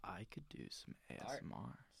could do some ASMR.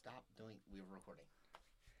 Right. Stop doing. We were recording.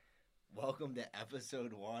 Welcome to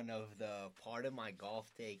episode 1 of the Part of My Golf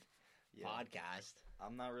Take podcast.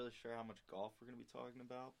 I'm not really sure how much golf we're going to be talking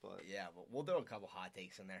about, but Yeah, but we'll throw a couple hot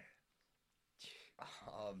takes in there.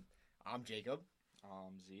 I'm Jacob,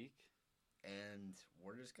 Zeke. and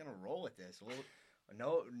we're just gonna roll with this.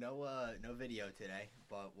 No video today,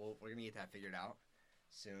 but we're gonna get that figured out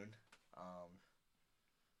soon. Yeah,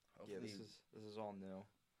 Hopefully, this is all new.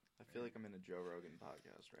 I feel like I'm in a Joe Rogan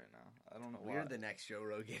podcast right now. I don't know why. we're the next Joe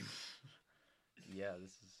Rogan. Yeah,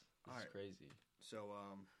 this is All right. crazy. So,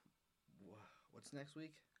 what's next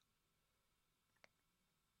week?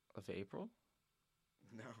 Of April?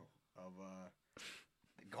 No, of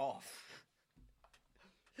golf.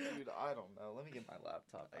 Dude, I don't know. Let me get my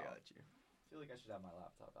laptop I out. got you. I feel like I should have my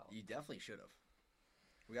laptop out. You definitely should have.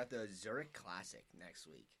 We got the Zurich Classic next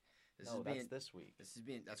week. That's this week.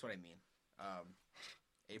 That's what I mean.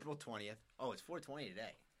 April 20th. Oh, it's 420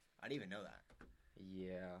 today. I didn't even know that.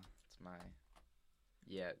 Yeah, it's my...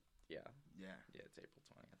 Yeah, Yeah. it's April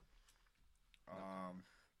 20th.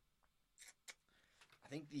 I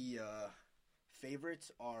think the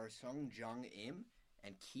favorites are Sung Jung Im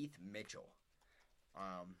and Keith Mitchell.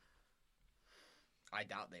 I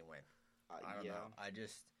doubt they win. I don't know.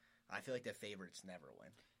 I feel like the favorites never win.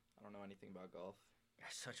 I don't know anything about golf.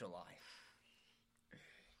 That's such a lie.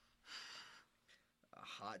 A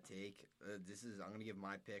hot take. I'm going to give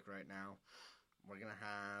my pick right now. We're going to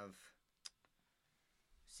have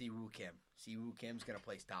Siwoo Kim. Siwoo Kim's going to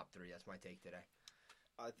place top 3. That's my take today.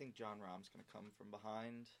 I think John Rahm's going to come from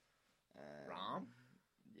behind. Rahm?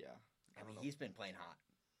 Yeah. I mean, he's been playing hot.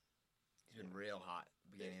 He's been real hot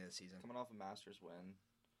at the beginning of the season. Coming off a Masters win.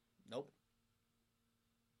 Nope.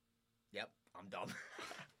 Yep, I'm dumb.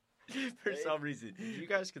 For some reason. You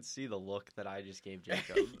guys could see the look that I just gave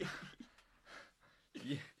Jacob.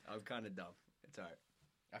 Yeah, I'm kind of dumb. It's all right.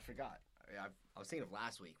 I forgot. I was thinking of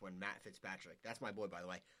last week when Matt Fitzpatrick. That's my boy, by the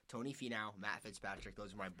way. Tony Finau, Matt Fitzpatrick.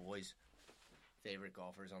 Those are my boys' favorite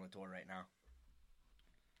golfers on the tour right now.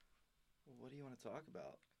 What do you want to talk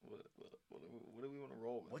about? What do we want to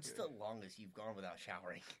roll with? What's here? the longest you've gone without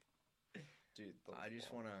showering? Dude, I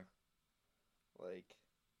just want to...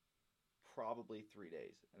 probably 3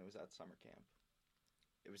 days, and it was at summer camp.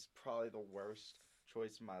 It was probably the worst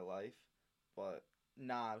choice of my life, but it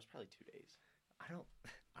was probably 2 days. I don't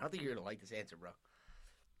think you're going to like this answer, bro.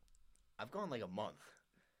 I've gone like a month.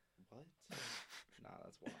 What?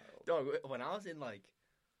 That's wild. Dog, when I was in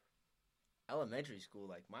elementary school,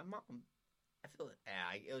 my mom, I feel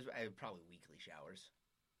it was probably weekly showers.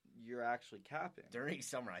 You're actually capping. During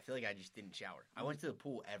summer, I feel like I just didn't shower. I went to the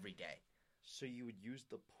pool every day. So you would use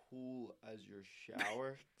the pool as your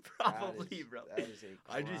shower? Probably, bro. That is a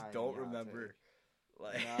I just don't crime, remember.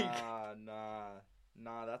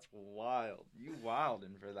 Nah, that's wild. You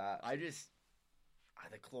wildin' for that.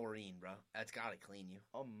 The chlorine, bro. That's gotta clean you.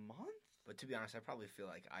 A month? But to be honest, I probably feel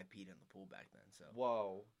like I peed in the pool back then. So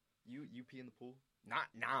whoa, you pee in the pool? Not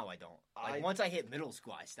now. I don't. Once I hit middle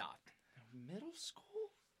school, I stopped. Middle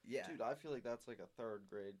school? Yeah, dude. I feel like that's like a third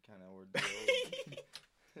grade kind of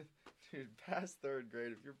ordeal. Dude, past third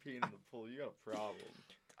grade, if you're peeing in the pool, you got a problem.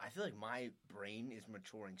 I feel like my brain is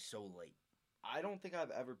maturing so late. I don't think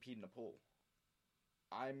I've ever peed in a pool.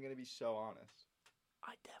 I'm gonna be so honest.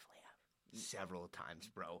 I definitely have. Several times,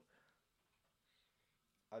 bro.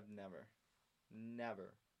 I've never.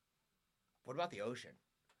 What about the ocean?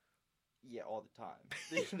 Yeah, all the time.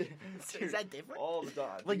 Dude, is that different? All the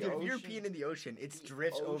time. Like, if you're peeing in the ocean, it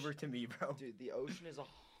drifts over to me, bro. Dude, the ocean is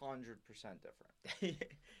 100% different.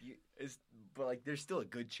 But there's still a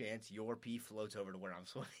good chance your pee floats over to where I'm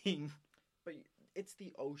swimming. But it's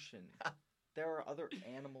the ocean. There are other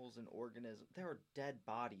animals and organisms. There are dead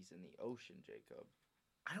bodies in the ocean, Jacob.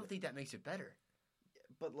 I don't think that makes it better.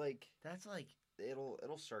 But that's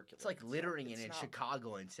it'll circulate. It's like littering in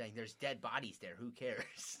Chicago and saying there's dead bodies there. Who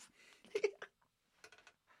cares?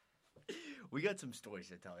 We got some stories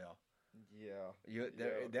to tell y'all. Yeah.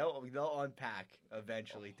 They'll unpack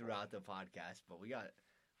eventually throughout the podcast, but we got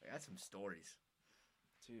some stories.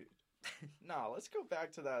 Dude. Let's go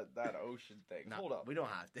back to that ocean thing. Hold up. We don't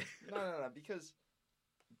have to. No, because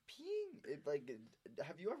peeing,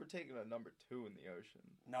 have you ever taken a number 2 in the ocean?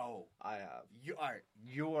 No. I have.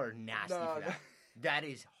 You're nasty for that. That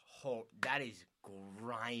is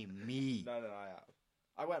grimy. No, I have.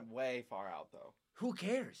 I went way far out, though. Who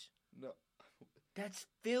cares? No. That's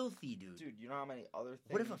filthy, dude. Dude, you know how many other things...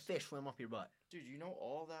 What if a fish swam up your butt? Dude, you know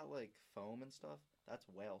all that, foam and stuff? That's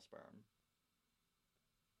whale sperm.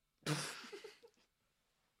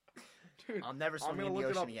 Dude, I'm never swimming in the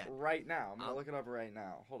ocean again. Right now. I'm going to look it up right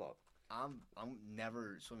now. Hold up. I'm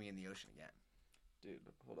never swimming in the ocean again. Dude,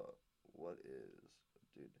 hold up. What is...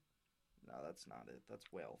 Dude, no, that's not it. That's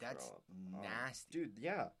whale That's throw up. nasty. Dude,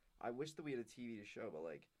 yeah. I wish that we had a TV to show, but,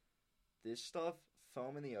 like, this stuff,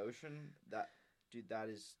 foam in the ocean, that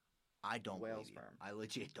is I don't whale believe you. sperm. I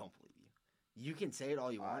legit don't believe you. You can say it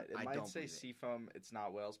all you want. It I might don't say believe sea foam. It's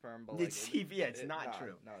not whale sperm, but like it's not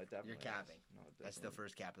true. No, it definitely. You're capping. Is. No, it That's the definitely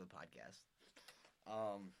first cap of the podcast.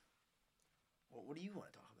 What do you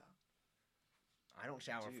want to talk about? I don't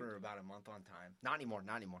shower Dude. for about a month on time. Not anymore.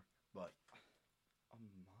 But a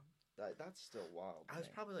month. That's still wild. I was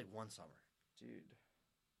man. probably like one summer. Dude,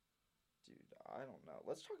 I don't know.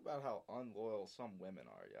 Let's talk about how unloyal some women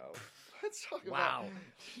are, yo. Let's talk Wow.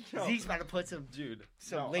 about. Zeke's about to put some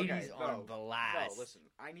ladies on blast. No, listen.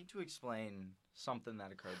 I need to explain something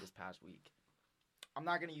that occurred this past week. I'm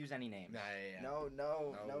not gonna use any names. Yeah. No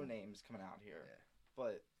names coming out here. Yeah.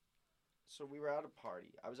 But so we were at a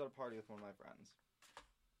party. I was at a party with one of my friends,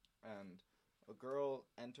 and a girl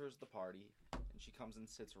enters the party, and she comes and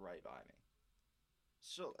sits right by me.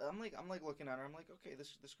 So I'm like looking at her. I'm like, okay,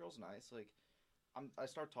 this girl's nice. Like, I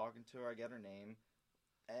start talking to her. I get her name,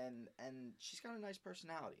 and she's got a nice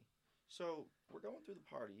personality. So we're going through the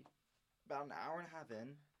party. About an hour and a half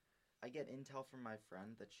in, I get intel from my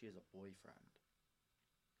friend that she has a boyfriend.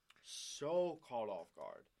 So caught off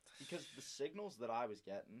guard because the signals that I was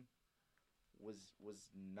getting was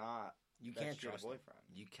not. You that can't she had trust a them. boyfriend.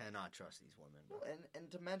 You cannot trust these women. Bro. Well,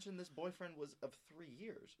 and to mention this boyfriend was of 3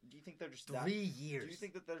 years. Do you think they're just 3 years. Do you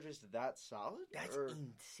think that they're just that solid? That's or...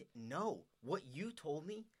 insane. No, what you told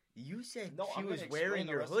me, you said No, she I'm was gonna wearing explain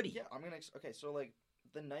the your rest- hoodie. Yeah, I'm gonna. Okay, so like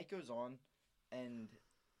the night goes on, and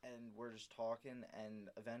we're just talking, and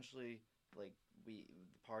eventually, like the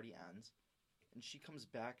party ends, and she comes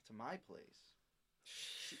back to my place.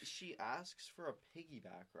 She asks for a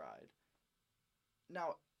piggyback ride.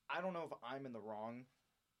 Now, I don't know if I'm in the wrong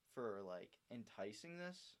for like enticing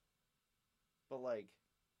this, but like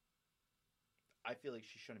I feel like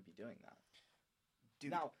she shouldn't be doing that.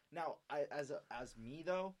 Dude. Now, as me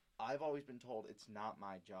though, I've always been told it's not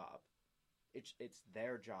my job. It's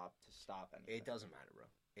their job to stop anything. It doesn't matter, bro.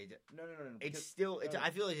 No. It's still. no. I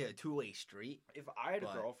feel like it's a two-way street. If I had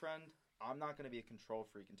but- a girlfriend, I'm not going to be a control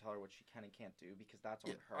freak and tell her what she can and can't do because that's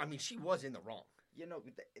on her. I mean, she was in the wrong. You know,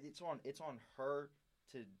 it's on her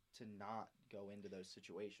to not go into those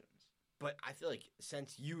situations. But I feel like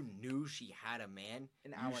since you knew she had a man,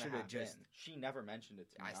 An hour you and should a have half just. in. She never mentioned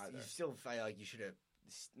it to me either. You still feel like you should have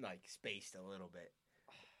like spaced a little bit,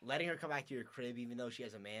 letting her come back to your crib even though she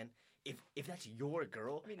has a man. If that's your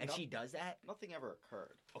girl I mean, and she does that, Nothing ever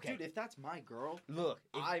occurred. Okay. Dude, if that's my girl, look,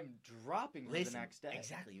 I'm dropping her the next day.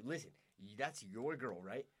 Exactly. Listen, that's your girl,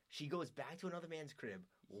 right? She goes back to another man's crib,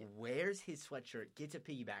 wears his sweatshirt, gets a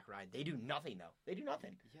piggyback ride. They do nothing, though. They do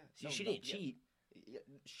nothing. Yeah. So she didn't cheat. Yeah,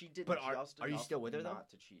 she did. But just are you enough still with her, though? Not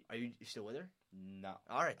to cheat. Are you still with her? No.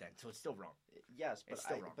 All right, then. So it's still wrong. Yes, but It's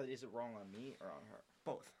still wrong. But is it wrong on me or on her?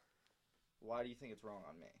 Both. Why do you think it's wrong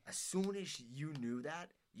on me? As soon as you knew that,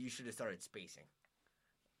 you should have started spacing.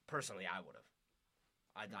 Personally, I would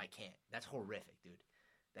have. I can't. That's horrific, dude.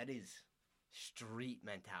 That is street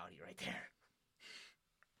mentality right there.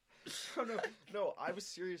 No. I was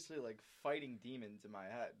seriously like fighting demons in my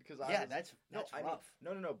head because that's rough.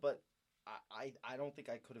 But I don't think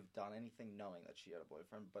I could have done anything knowing that she had a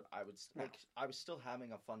boyfriend. But I was still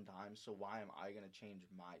having a fun time. So why am I gonna change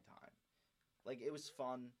my time? Like it was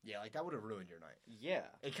fun. Yeah, like that would have ruined your night. Yeah,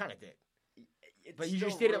 it kind of did. It But you still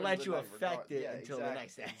just didn't ruined let the you night affect it Yeah, until the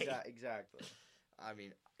next day. Exactly. I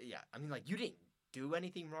mean, yeah. I mean, like, you didn't do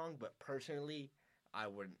anything wrong, but personally, I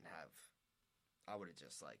wouldn't have. I would have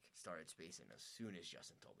just, like, started spacing as soon as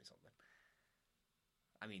Justin told me something.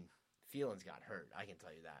 I mean, feelings got hurt. I can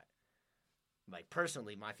tell you that. Like,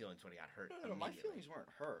 personally, my feelings would have got hurt. No, my feelings weren't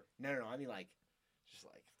hurt. No. I mean, like, just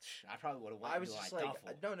like, I probably would have went I was into, just like,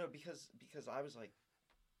 like, duffel. because I was like,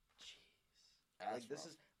 jeez. Like, this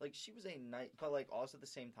is, like, she was a night, but, like, also at the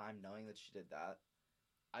same time, knowing that she did that,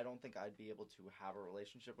 I don't think I'd be able to have a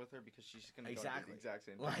relationship with her because she's going to go do the exact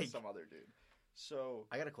same thing as some other dude. So.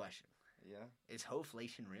 I got a question. Yeah? Is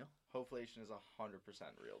hoflation real? Hoflation is 100%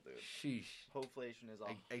 real, dude. Sheesh. Hoflation is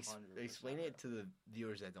 100% Explain it to the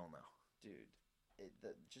viewers that don't know. Dude,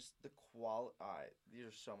 just the quality. These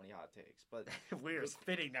are so many hot takes, but we're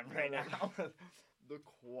spitting them right now. The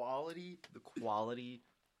quality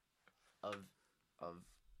of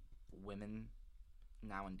women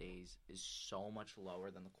nowadays is so much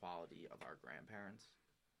lower than the quality of our grandparents,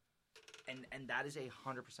 and that is 100%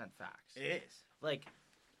 facts. It is. Like,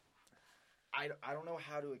 I don't know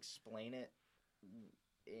how to explain it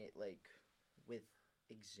like with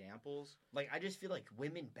examples. Like, I just feel like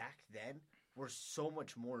women back then were so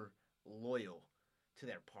much more loyal to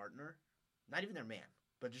their partner. Not even their man,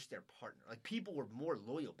 but just their partner. Like, people were more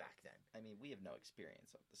loyal back then. I mean, we have no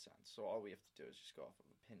experience of the sense, so all we have to do is just go off of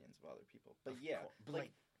opinions of other people. But Of yeah, course.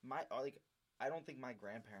 But I don't think my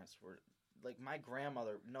grandparents were like my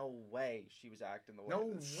grandmother. No way she was acting the way No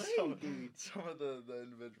that way, dude. some of the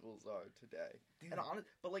individuals are today. Dude. And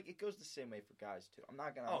but like it goes the same way for guys too. I'm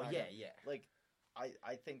not gonna. Yeah. Like,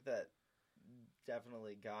 I think that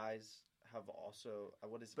definitely guys have also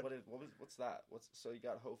what's that? So you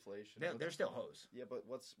got hoflation? They're still hoes. Yeah, but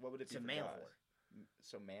what would it be? It's a for man guys? whore.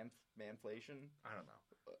 So manflation. I don't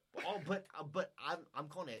know. But I'm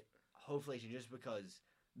calling it hoflation just because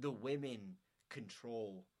the women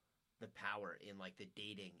control the power in like the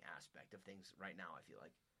dating aspect of things right now. I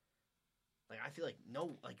feel like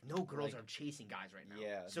no girls are chasing guys right now.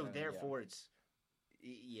 Yeah. So no, therefore, it's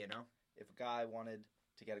you know, if a guy wanted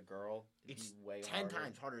to get a girl, it'd it's be way 10 harder.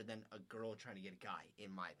 times harder than a girl trying to get a guy,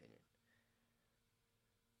 in my opinion.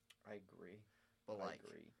 I agree. But I like,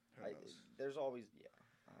 agree. who knows? There's always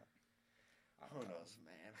I Who don't know. knows,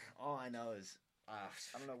 man? All I know is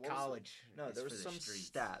I don't know. What was college. No, is there for was the some streets.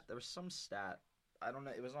 stat. There was some stat. I don't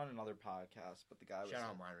know. It was on another podcast, but the guy was Shout like,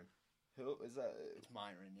 out Myron. who is that? It's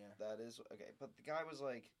Myron, yeah. That is okay. But the guy was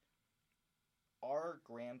like, our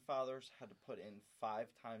grandfathers had to put in 5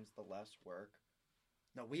 times the less work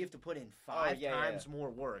No, we have to put in 5 times more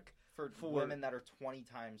work. for For- women that are 20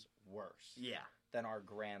 times worse Yeah. than our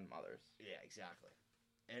grandmothers. Yeah, exactly.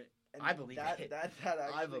 And And I believe that. it. That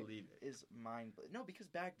I actually believe it. is mind. No, because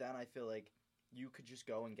back then I feel like you could just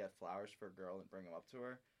go and get flowers for a girl and bring them up to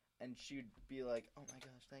her, and she'd be like, "Oh my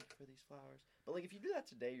gosh, thank you for these flowers." But like if you do that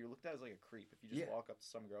today, you're looked at as like a creep. If you just Yeah. walk up to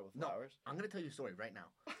some girl with No. flowers. I'm gonna tell you a story right now.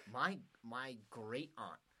 My great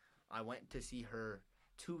aunt, I went to see her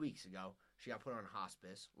 2 weeks ago. She got put on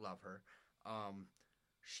hospice. Love her.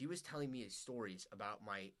 She was telling me stories about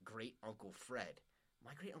my great uncle Fred.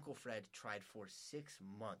 My great uncle Fred tried for 6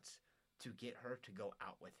 months to get her to go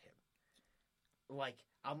out with him. Like,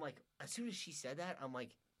 I'm like, as soon as she said that, I'm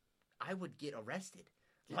like, I would get arrested.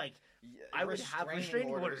 Like, Yeah, I would have restraining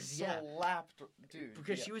orders, yeah. slapped, dude.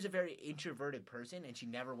 because yeah. she was a very introverted person and she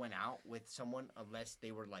never went out with someone unless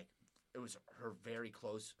they were like, it was her very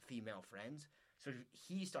close female friends. So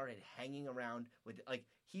he started hanging around with, like,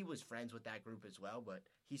 he was friends with that group as well, but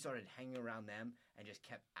he started hanging around them and just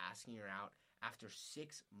kept asking her out. After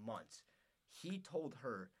 6 months, he told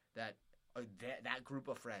her that that group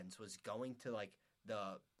of friends was going to like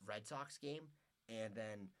the Red Sox game, and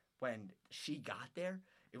then when she got there,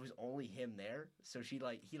 it was only him there. So he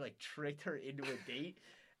tricked her into a date,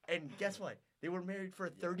 and guess what? They were married for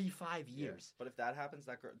 35 years. But if that happens,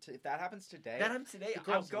 if that happens today, That I'm today. the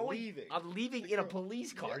girl's I'm going. leaving. I'm leaving The in a girl-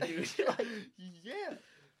 police car, Yeah. dude. Like, yeah,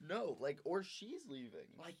 no, like or she's leaving.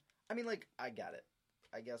 like, I mean, like I get it.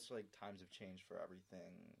 I guess like times have changed for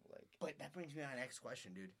everything. Like, but that brings me to my next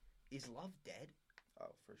question, dude. Is love dead?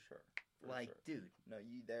 oh, for sure. For Like, sure. dude, No,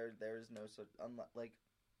 there is no such like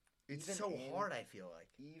it's even so in- hard. I feel like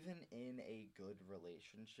even in a good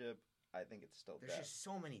relationship, I think it's still there's dead. just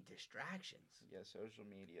so many distractions. Yeah, social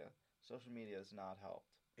media has not helped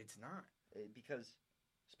It's not. because,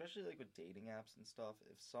 especially like with dating apps and stuff,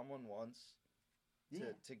 if someone wants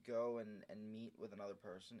Yeah. to go and meet with another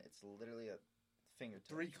person, it's literally a fingertip.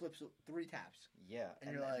 3 taps. Yeah,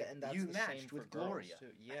 And you're like, and that's you the matched same for with girls, Gloria.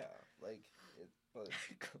 too. Yeah, like,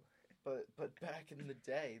 but back in the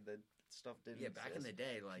day, that stuff didn't. Yeah, back in the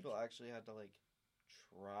day, like, people actually had to like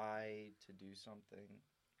try to do something.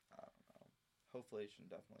 I don't know. Hoflation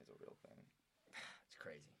definitely is a real thing. it's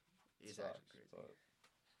crazy. It's Sucks, actually crazy. but,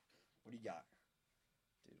 What do you got?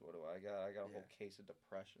 dude, what do I got? I got a Yeah. whole case of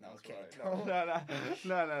depression. That's Okay, why. don't-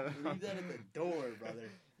 No. Leave that at the door, brother.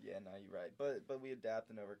 Yeah, no, you're right. But we adapt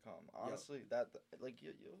and overcome. Honestly, that like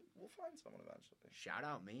we'll find someone eventually. Shout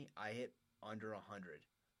out me. I hit under 100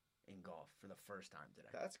 in golf for the first time today.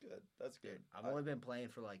 That's good. That's good. Dude, I've only been playing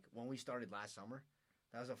for like, when we started last summer,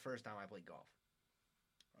 that was the first time I played golf.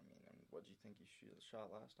 I mean, what do you think you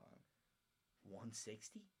shot last time?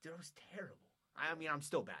 160? Dude, it was terrible. I mean, I'm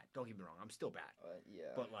still bad. Don't get me wrong. I'm still bad.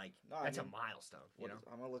 Yeah. But like, No, I that's mean, a milestone, you know?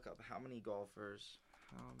 I'm gonna look up how many golfers.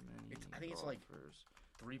 How many? I think it's like golfers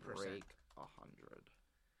 3%. break 100.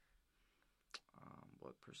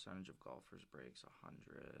 What percentage of golfers breaks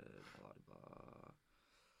 100? Blah blah.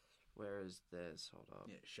 Where is this? Hold up.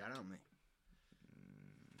 Yeah, shout out me.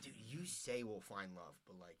 Dude, you say we'll find love,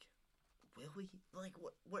 but like, will we? Like,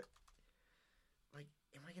 what? Like,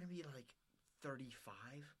 am I gonna be like 35?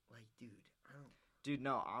 Like, dude, I don't. Dude,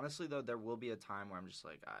 no. Honestly, though, there will be a time where I'm just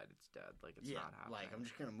like, it's dead. Like, it's Yeah, not happening. like, I'm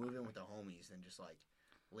just gonna move in with the homies and just like,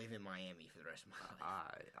 live in Miami for the rest of my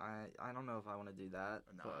life. I don't know if I want to do that.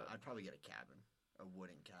 No, but... I'd probably get a cabin, a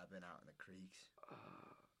wooden cabin out in the creeks.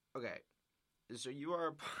 Okay, so you are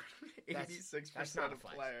a part of 86% not a of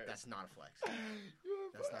flex. players. That's not a flex.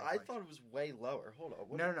 That's not a flex. I thought it was way lower. Hold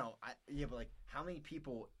on. No. Yeah, but like, how many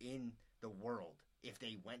people in the world, if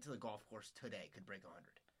they went to the golf course today, could break 100?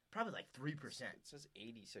 Probably like 3%. It says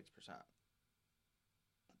 86%.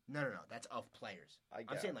 No. That's of players.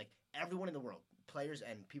 I'm saying like everyone in the world, players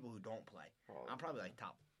and people who don't play. Probably. I'm probably like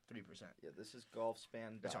top 3%. Yeah, this is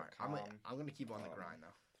golfspan.com. That's all right. I'm gonna keep on the grind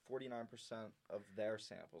though. 49% of their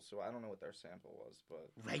sample, so I don't know what their sample was, but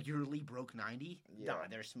regularly broke 90. Yeah, nah,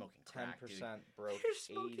 they're smoking crack. 10% dude. Broke they're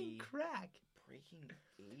smoking 80. Crack. Breaking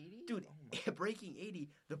 80, dude. Breaking 80.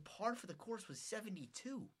 The par for the course was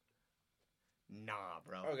 72. Nah,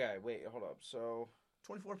 bro. Okay, wait, hold up. So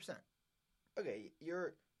 24%. Okay,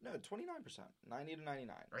 you're 29%, 90 to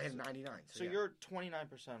 99. I had 99. So yeah. You're 29%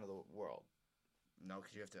 of the world. No,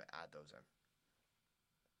 because you have to add those in.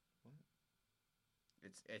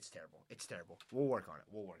 What? It's terrible. It's terrible. We'll work on it.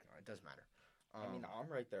 It doesn't matter. I mean, I'm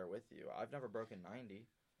right there with you. I've never broken 90.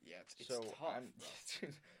 Yeah, it's tough.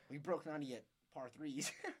 We broke 90 at par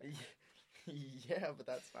 3s. Yeah, but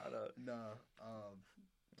that's not a... No.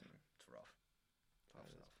 It's rough.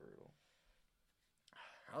 That's brutal.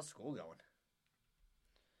 How's school going?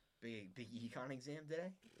 Big econ exam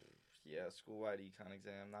today? Yeah, school-wide econ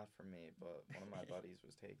exam. Not for me, but one of my buddies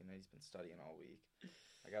was taking it. He's been studying all week.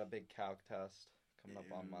 I got a big calc test coming up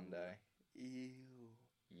on Monday. Ew.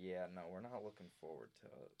 Yeah, no, we're not looking forward to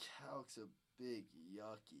it. Calc's a big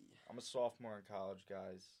yucky. I'm a sophomore in college,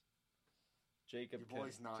 guys. Jacob. Your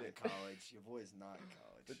boy's not in college.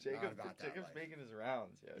 But Jacob's making his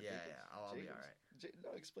rounds. Yeah. I'll be all right.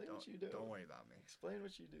 No, explain what you do. Don't worry about me. Explain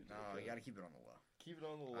what you do, Jacob. No, you gotta keep it on the low. Keep it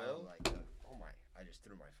on the low? Oh my, I just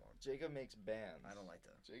threw my phone. Jacob makes bands. I don't like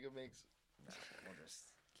to. Jacob makes... No, we'll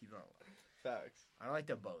just keep it on the low. Facts. I don't like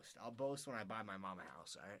to boast. I'll boast when I buy my mom a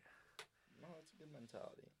house, alright? No, that's a good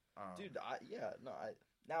mentality. Dude,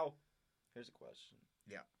 now, here's a question.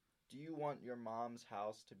 Yeah. Do you want your mom's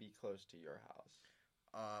house to be close to your house?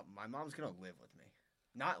 My mom's gonna live with me.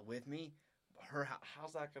 Not with me. Her house.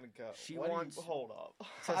 How's that gonna go? She wants. Hold up.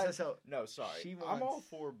 No, sorry. I'm all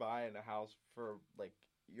for buying a house for like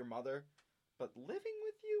your mother, but living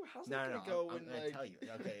with you. How's that gonna go? I'm gonna tell you.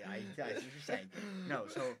 Okay, I see what you're saying. No,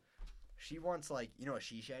 so she wants like a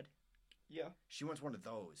she shed. Yeah. She wants one of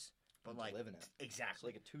those, but like live in it.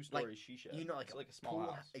 Exactly. It's like a 2-story she shed. Like it's like a small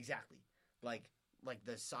house. Exactly. Like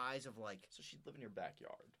the size of like. So she'd live in your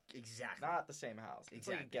backyard. Exactly. Not the same house. It's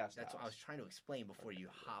exactly. Like a guest That's house. what I was trying to explain before you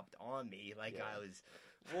hopped on me. Like yeah. I was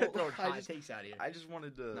throwing hot takes out here. I just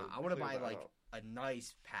wanted to. No, I want to buy like a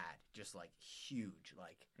nice pad, just like huge,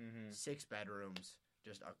 like 6 bedrooms,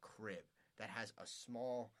 just a crib that has a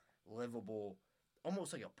small, livable,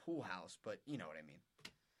 almost like a pool house, but you know what I mean.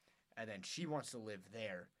 And then she wants to live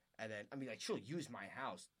there, and then like she'll use my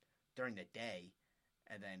house during the day,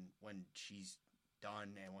 and then when she's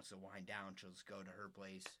done and wants to wind down, she'll just go to her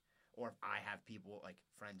place. Or if I have people like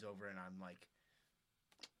friends over and I'm like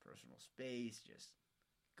personal space, just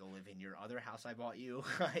go live in your other house I bought you.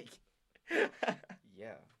 Like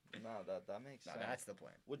yeah, no, that makes sense. That's the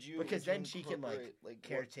plan. Because then she can like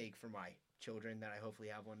caretake for my children that I hopefully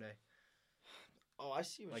have one day. Oh, I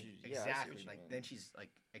see what you. Yeah, exactly. I see what you mean. Then she's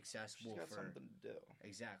like accessible she's got for something to do.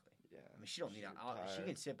 Exactly. Yeah. She don't need. She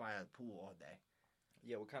can sit by a pool all day.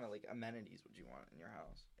 Yeah, what kind of like amenities would you want in your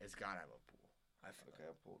house? It's gotta have a pool. Okay,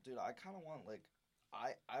 a pool, dude. I kind of want like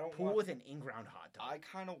I don't pool want with an in-ground hot tub. I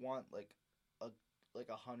kind of want like a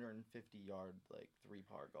 150-yard like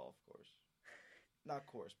 3-par golf course, not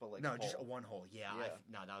course, but like just a 1 hole. Yeah.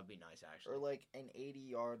 That would be nice actually. Or like an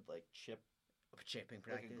 80-yard like chipping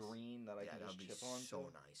practice, like a green that I can just chip on. So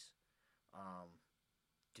nice.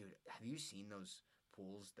 Dude, have you seen those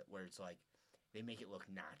pools where it's like they make it look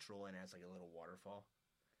natural and it has like a little waterfall?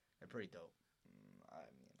 They're pretty dope. I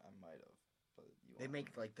mean, I might have, but they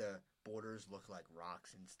make like the borders look like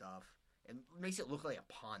rocks and stuff. It makes it look like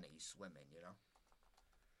a pond that you swim in, you know?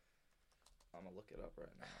 I'm gonna look it up right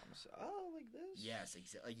now. I'm gonna say, like this? Yes,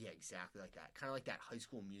 yeah, exactly like that. Kind of like that High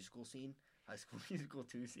School Musical scene. High School Musical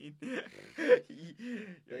 2 scene.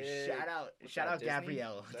 Shout out Disney?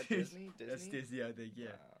 Gabrielle. Is that Disney? That's Disney, I think, yeah.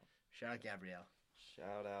 Wow. Shout out Gabrielle.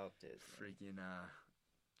 Shout out Disney. Freaking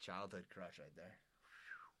childhood crush right there.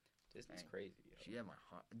 Disney's crazy, yo. She had my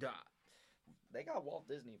heart. They got Walt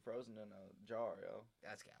Disney frozen in a jar, yo.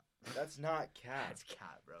 That's cap. That's not cap. That's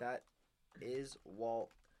cap, bro. That is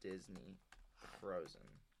Walt Disney frozen.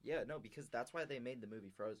 Yeah, no, because that's why they made the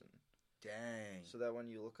movie Frozen. Dang. So that when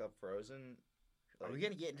you look up Frozen, Are we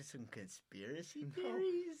gonna get into some conspiracy No.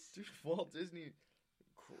 theories? Dude, Walt Disney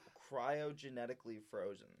cryogenetically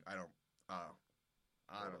frozen. I don't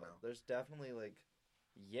know. There's definitely like,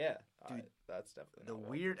 yeah, Dude, that's definitely The not Walt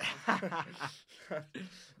weird, Disney.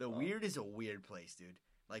 the weird is a weird place, dude.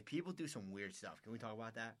 Like people do some weird stuff. Can we talk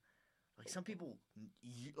about that? Like some people,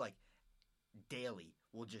 like daily,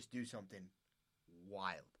 will just do something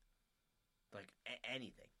wild, like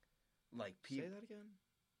anything. Like Say that again.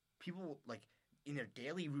 people like in their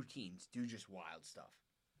daily routines do just wild stuff.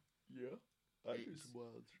 Yeah, I do some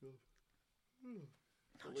wild stuff. No,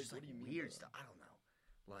 But, just what like do you mean by weird that? stuff. I don't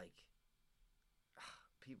know. Like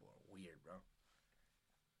people are weird, bro.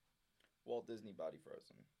 Walt Disney body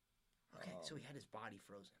frozen. Okay, so he had his body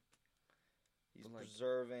frozen. He's But, like-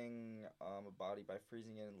 preserving a body by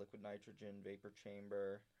freezing it in liquid nitrogen vapor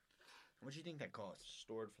chamber, What do you think that costs?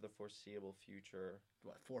 stored for the foreseeable future.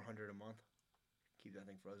 What, $400 a month? Keep that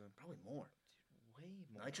thing frozen? Probably more. Way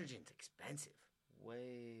more. Nitrogen's expensive.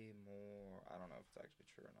 Way more. I don't know if it's actually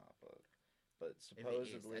true or not, but If it is,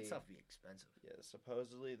 supposedly, that stuff would be expensive. yeah,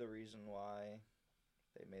 supposedly the reason why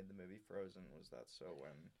they made the movie Frozen was that so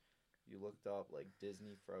when you looked up like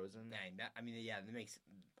Disney Frozen, Dang, that makes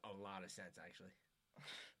a lot of sense actually.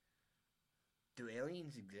 Do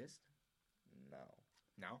aliens exist? no.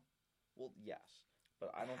 No. Well, yes,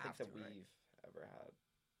 but I They don't think have that to, right? we've ever had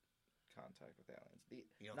contact with aliens.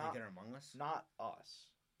 You don't Not- think they're among us? Not us.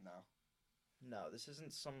 No. No, this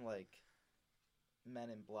isn't some like Men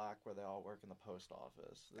in Black where they all work in the post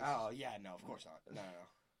office. This Oh yeah, no, of course not. No.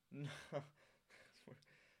 no.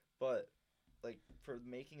 But like for the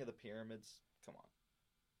making of the pyramids, come on,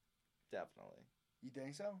 definitely, You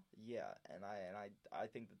think so? yeah. And I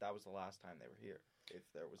think that was the last time they were here. If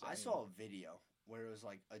there was, I any- saw a video where it was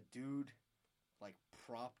like a dude like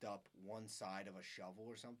propped up one side of a shovel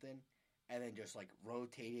or something and then just like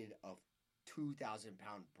rotated a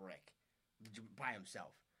 2,000-pound brick by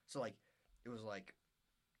himself. So like it was like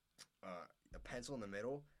a pencil in the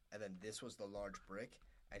middle and then this was the large brick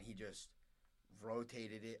and he just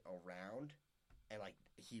rotated it around and like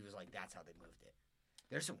he was like that's how they moved it.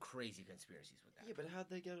 There's some crazy conspiracies with that. Yeah, but how'd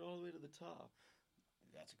they get it all the way to the top?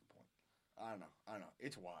 That's a good point. I don't know.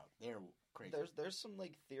 It's wild. They're crazy. There's some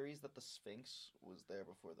like theories that the Sphinx was there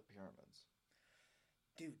before the pyramids,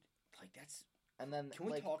 Dude, like that's. and then Can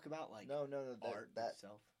we like, talk about like no, art that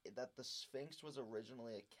itself? that the Sphinx was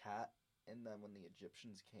originally a cat, and then when the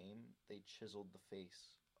Egyptians came, they chiseled the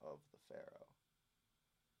face of the pharaoh.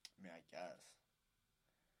 I mean, I guess.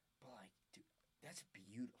 But like, dude, that's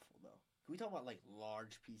beautiful though. Can we talk about like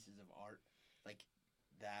large pieces of art, like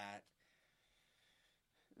that?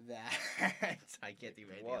 I can't think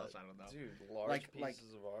of anything else. I don't know. Dude, large Like-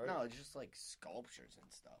 pieces of art. No, just like sculptures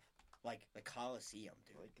and stuff, like the Colosseum,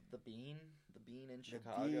 dude. Like the bean in The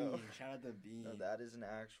Chicago. Bean. Shout out the Bean. No, that is an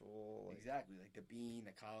actual. Like, Exactly, like the Bean,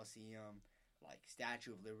 the Colosseum, like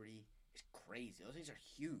Statue of Liberty. It's crazy. Those things are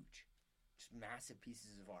huge, just massive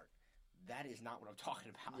pieces of art. That is not what I'm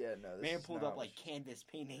talking about. Yeah, no. This Man is pulled not up like canvas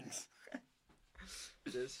paintings.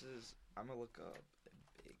 This is. I'm gonna look up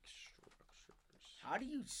big structures. How do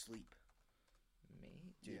you sleep? Me,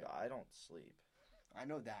 dude, Yeah. I don't sleep. I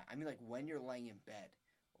know that. I mean, like when you're laying in bed,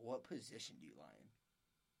 what position do you lie in?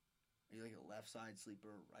 Are you like a left side sleeper,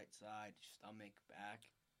 right side, stomach, back?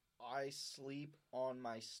 I sleep on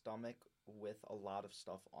my stomach with a lot of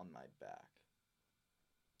stuff on my back,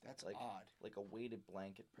 That's Like, odd. like a weighted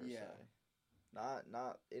blanket per Yeah. se.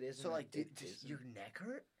 Not. It isn't. So like, it does isn't- your neck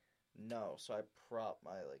hurt? No, so I prop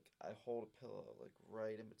I hold a pillow like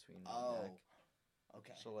right in between my Oh, neck.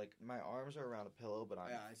 okay. So like my arms are around a pillow, but I'm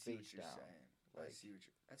yeah, I see face what you're down. saying. I Like, see what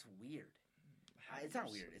you're. That's weird. how do It's you not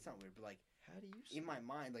weird. sleep? It's not weird. But like How do you in sleep? my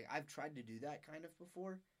mind, like I've tried to do that kind of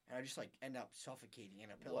before, and I just like end up suffocating in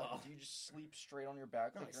a pillow. What? Do you just sleep straight on your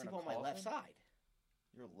back? No, like I you're in sleep a on my left coffin? side.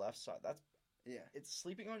 Your left side. That's Yeah, it's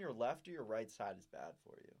sleeping on your left or your right side is bad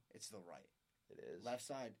for you. it's the right. It is. Left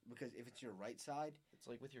side, because if it's your right side, It's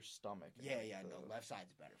like with your stomach. and, yeah, like, yeah, the- no, left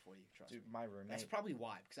side's better for you. Trust Dude, me. my roommate. That's probably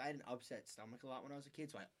why, because I had an upset stomach a lot when I was a kid,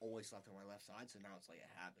 so I always slept on my left side. So now it's like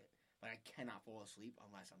a habit. Like I cannot fall asleep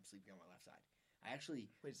unless I'm sleeping on my left side. I actually,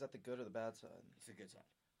 Wait, is that the good or the bad side? it's a good side.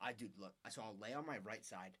 I do look. So I'll lay on my right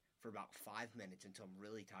side for about 5 minutes until I'm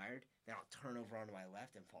really tired. Then I'll turn over onto my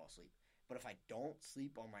left and fall asleep. But if I don't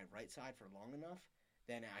sleep on my right side for long enough,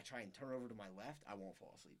 then I try and turn over to my left. I won't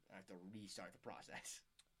fall asleep. I have to restart the process.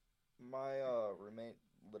 My roommate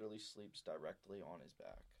literally sleeps directly on his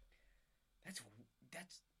back. That's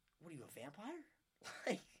what are you, a vampire?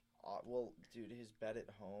 Like Well, dude, his bed at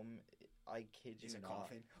home I kid you Is it not.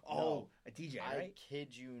 coffin? No. Oh, a DJ, I right?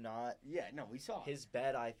 kid you not. Yeah, no, we saw it. His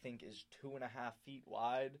bed, I think, is 2.5 feet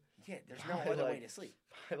wide. Yeah, there's no by, other way like, to sleep.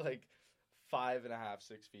 by like 5.5,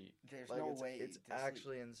 6 feet. There's Like, no it's, way It's to sleep.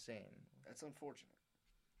 actually insane. That's unfortunate.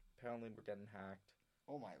 Apparently, we're getting hacked.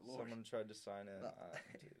 Oh my lord. Someone tried to sign in. No.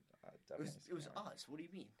 Dude, It was definitely us. What do you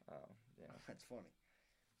mean? scammed. Oh, yeah. That's funny.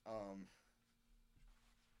 How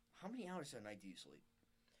many hours a night do you sleep?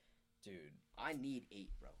 Dude, I need 8,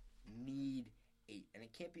 bro. Need 8, and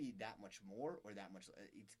it can't be that much more or that much.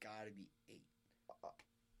 It's got to be 8.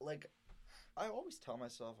 like, I always tell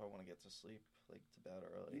myself I want to get to sleep, like, to bed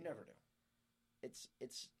early. You never do. It's.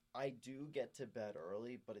 I do get to bed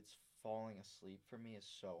early, but it's falling asleep for me is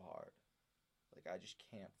so hard. Like, I just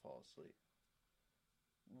can't fall asleep.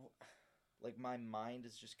 Like, my mind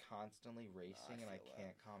is just constantly racing, and I feel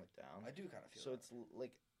can't calm it down. I do kind of feel. So that. it's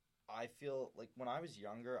like, I feel like when I was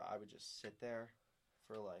younger, I would just sit there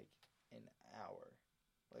for like an hour.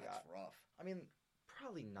 Like, That's rough. I mean,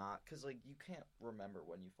 probably not, because like you can't remember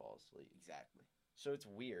when you fall asleep. Exactly. So it's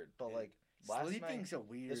weird. But Yeah. like last Sleeping's night, a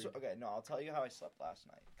weird. okay, no, I'll tell you how I slept last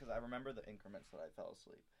night because I remember the increments that I fell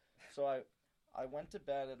asleep. So I went to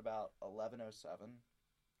bed at about 11:07,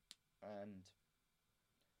 and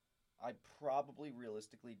I probably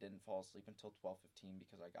realistically didn't fall asleep until 12:15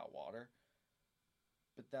 because I got water.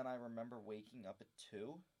 But then I remember waking up at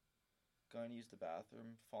 2, going to use the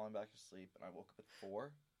bathroom, falling back asleep, and I woke up at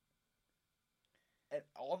 4. And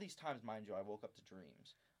all these times, mind you, I woke up to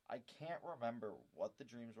dreams. I can't remember what the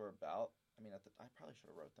dreams were about. I mean, I probably should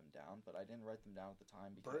have wrote them down, but I didn't write them down at the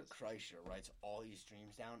time because... Bert Kreischer writes all his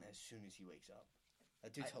dreams down as soon as he wakes up.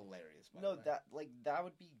 That dude's hilarious. By No, the way. that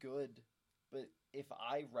would be good, but if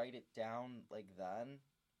I write it down like then,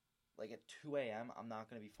 like at 2 a.m., I'm not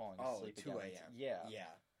going to be falling asleep at 2 again. a.m. Yeah.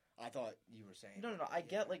 Yeah. I thought you were saying. No, I yeah.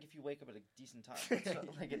 get like if you wake up at a decent time, so,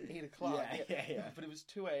 like at 8 o'clock. Yeah. But it was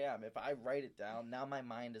 2 a.m. If I write it down, now my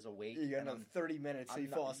mind is awake. You got and another 30 minutes, so you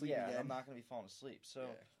fall asleep yeah, again. I'm not going to be falling asleep.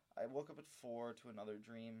 So I woke up at 4 to another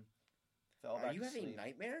dream. Fell Are back you asleep. having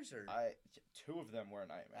nightmares or? 2 of them were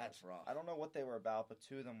nightmares. That's rough. I don't know what they were about, but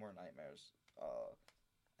 2 of them were nightmares.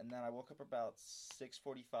 And then I woke up about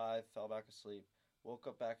 6:45, fell back asleep. Woke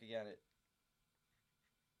up back again at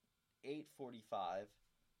 8:45,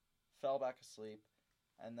 fell back asleep,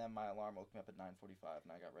 and then my alarm woke me up at 9:45,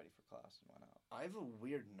 and I got ready for class and went out. I have a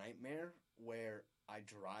weird nightmare where I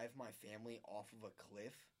drive my family off of a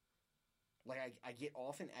cliff. Like I get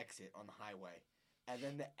off an exit on the highway, and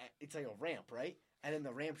then it's like a ramp, right? And then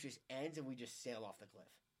the ramp just ends, and we just sail off the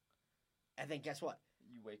cliff. And then guess what?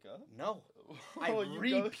 You wake up? No. I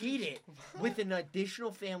repeat it with an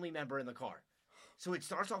additional family member in the car. So it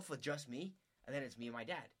starts off with just me, and then it's me and my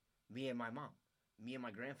dad, me and my mom, me and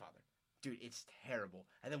my grandfather. Dude, it's terrible.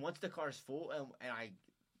 And then once the car's full,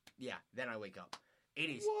 then I wake up. It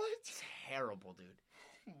is terrible, dude.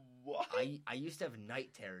 What? I used to have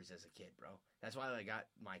night terrors as a kid, bro. That's why I got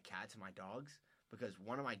my cats and my dogs, because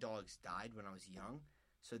one of my dogs died when I was young.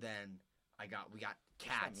 So then we got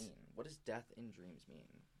cats. What does that mean? What does death in dreams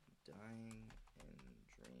mean? Dying in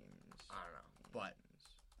dreams. I don't know, but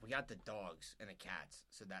we got the dogs and the cats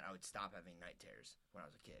so that I would stop having night terrors when I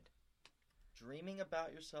was a kid. Dreaming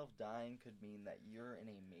about yourself dying could mean that you're in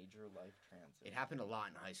a major life transition. It happened a lot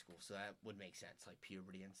in high school, so that would make sense, like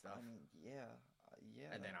puberty and stuff. I mean, yeah.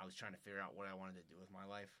 And then I was trying to figure out what I wanted to do with my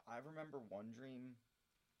life. I remember one dream.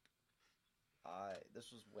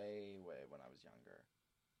 This was way when I was younger,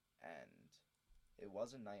 and it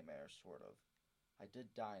was a nightmare, sort of. I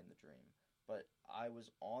did die in the dream, but I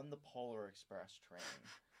was on the Polar Express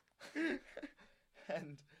train,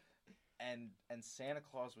 and Santa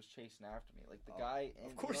Claus was chasing after me, like the guy.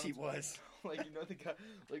 Of course he was. Like the guy,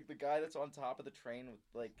 like the guy that's on top of the train with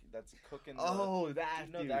that's cooking. Dude.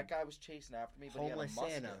 That guy was chasing after me, but Homeless he had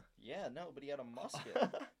a musket. Santa. Yeah, no, but he had a musket.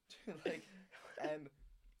 Dude, like,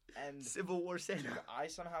 and Civil War Santa. Dude, I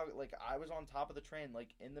somehow, I was on top of the train,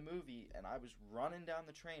 in the movie, and I was running down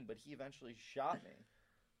the train, but he eventually shot me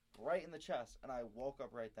right in the chest, and I woke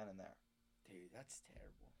up right then and there. Dude, that's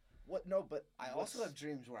terrible. What? No, but I also have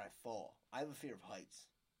dreams where I fall. I have a fear of heights,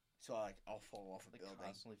 so I'll fall off a building.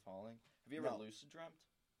 Constantly falling. Have you ever lucid dreamt?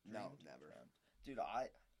 No, never. Dude,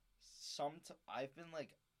 I've been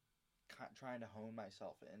trying to hone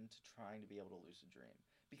myself into trying to be able to lucid dream,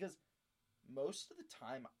 because most of the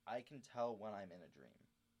time I can tell when I'm in a dream.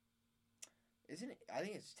 Isn't it? I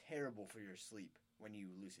think it's terrible for your sleep when you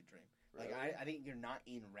lucid dream. Really? I think you're not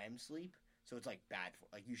in REM sleep, so it's bad for.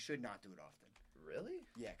 You should not do it often. Really?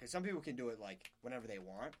 Yeah, because some people can do it whenever they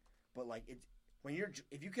want, but it's when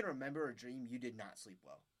if you can remember a dream, you did not sleep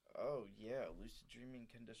well. Oh, yeah. Lucid dreaming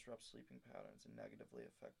can disrupt sleeping patterns and negatively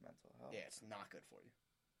affect mental health. Yeah, it's not good for you.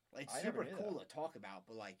 Like, it's I never super knew cool that. to talk about,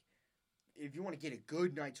 but like, if you want to get a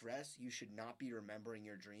good night's rest, you should not be remembering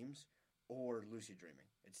your dreams or lucid dreaming.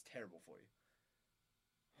 It's terrible for you.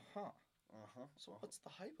 Huh. So What's the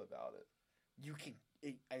hype about it? you can?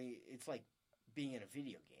 It's like being in a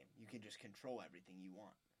video game. You can just control everything you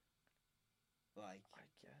want. Like, I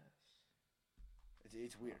guess.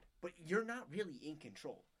 it's weird, but you're not really in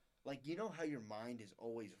control. Like, you know how your mind is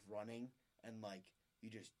always running and like you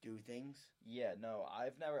just do things. Yeah, no,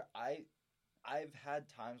 I've had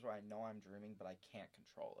times where I know I'm dreaming, but I can't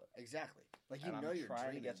control it. Exactly. Like, And you're trying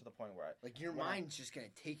dreaming. to get to the point where Like, your when mind's just gonna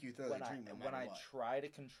take you through the dream no when matter I what. try to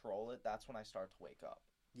control it, that's when I start to wake up.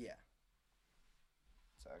 Yeah.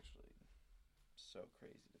 It's actually so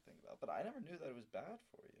crazy to think about. But I never knew that it was bad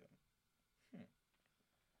for you.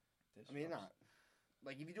 I mean, not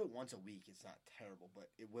like if you do it once a week, it's not terrible, but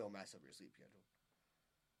it will mess up your sleep schedule.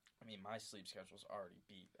 I mean, my sleep schedule's already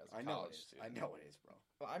beat as a I know college it is. student. I know it is, bro.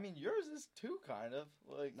 Well, I mean, yours is too, kind of.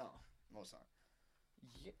 Like, No, most not.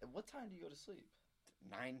 yeah, what time do you go to sleep?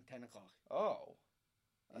 9, 10 o'clock. Oh,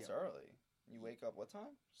 that's Yeah. early. You wake up what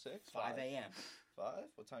time? 6? 5 a.m. 5?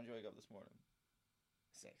 What time did you wake up this morning?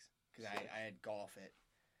 6. Because I had golf at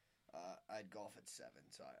 7,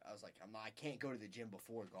 so I was like, I can't go to the gym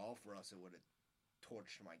before golf, or else it would have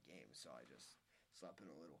torched my game. So I just slept in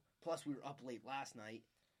a little. Plus, we were up late last night,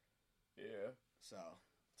 Yeah. so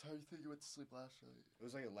What time do you think you went to sleep last night? it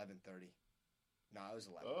was like 11:30. No, it was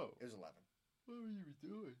 11. Oh. It was 11. What were you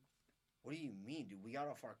doing? What do you mean, dude? We got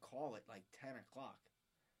off our call at like 10 o'clock.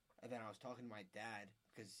 And then I was talking to my dad,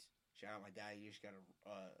 because shout out my dad, he just got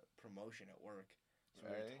a promotion at work. So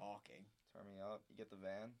we Right. were talking. Turn me up. You get the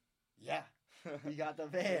van? Yeah, we got the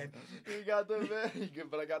van. You got the van.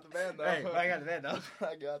 But I got the van, though. Hey, but I got the van, though.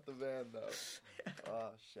 I got the van,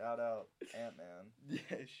 though. Shout out Ant-Man.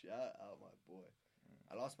 Yeah, shout out my boy.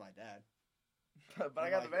 I lost my dad. But I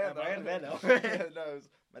got the van, though. I got the van, though. Yeah, no,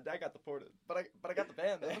 my dad got deported. But I got the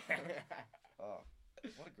van, though. Oh,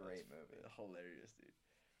 what a great movie. Hilarious,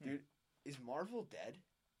 dude. Dude, is Marvel dead?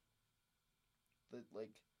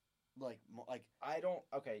 Like, I don't.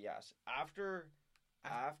 Okay, yes.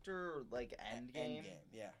 After like Endgame,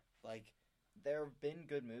 yeah. Like, there have been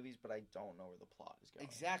good movies, but I don't know where the plot is going.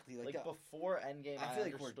 exactly. Like, Before Endgame, I feel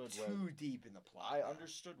like we're understood too deep in the plot. I now.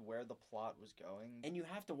 understood where the plot was going. And you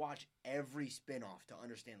have to watch every spin-off to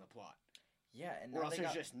understand the plot. Yeah, and Or now else they there's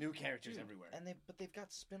got, just new characters dude, everywhere. and they've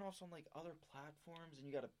got spin-offs on like other platforms, and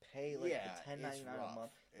you got to pay like Yeah, the $10.99 it's a rough.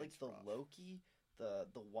 month. Like It's the rough. Loki, the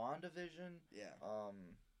WandaVision. Yeah.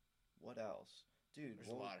 What else, dude? There's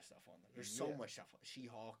a lot of stuff on there. There's so Yeah. much stuff.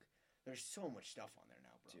 She-Hulk. There's so much stuff on there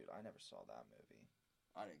now, bro. Dude, I never saw that movie.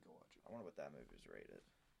 I didn't go watch it. I wonder what that movie was rated.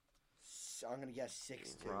 So I'm gonna guess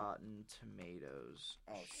 6-2. Rotten Tomatoes.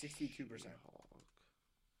 Oh, 62%. She-Hulk.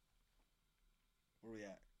 Where we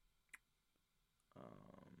at?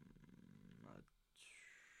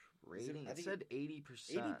 Rating. I It think said 80%.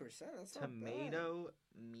 80%. That's not bad. Tomato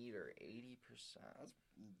meter 80%. That's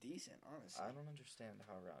decent, honestly. I don't understand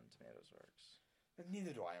how Rotten Tomatoes works.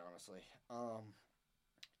 Neither do I, honestly.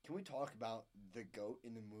 Can we talk about the GOAT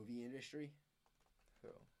in the movie industry? Who?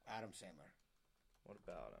 Adam Sandler. What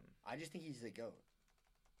about him? I just think he's the GOAT.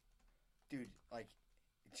 Dude, like,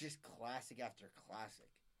 it's just classic after classic.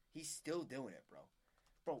 He's still doing it, bro.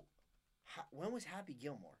 Bro, when was Happy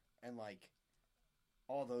Gilmore? And, like,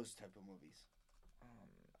 all those type of movies.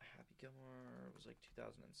 Happy Gilmore was like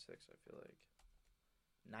 2006, I feel like.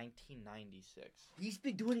 1996. He's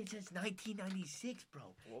been doing it since 1996, bro.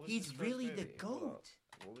 What was He's his first really the movie? Hold GOAT.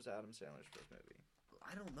 up. What was Adam Sandler's first movie?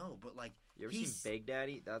 I don't know, but, like, You ever He's- seen Big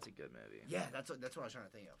Daddy? That's a good movie. yeah, that's what I was trying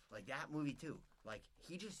to think of. Like, that movie, too. Like,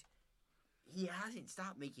 he hasn't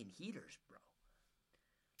stopped making heaters, bro.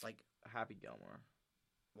 Like, Happy Gilmore.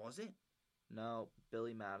 was it? No,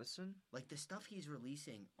 Billy Madison. Like, the stuff he's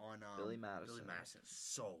releasing on Billy Madison. Billy Madison's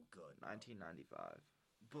so good, bro. 1995.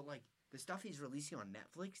 But, like, the stuff he's releasing on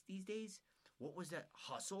Netflix these days, what was that?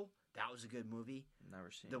 Hustle? That was a good movie.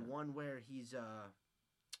 Never seen The it. one where he's a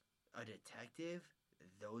detective,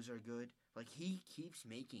 those are good. Like, he keeps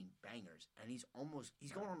making bangers, and he's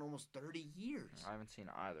going on almost 30 years. I haven't seen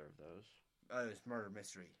either of those. It's Murder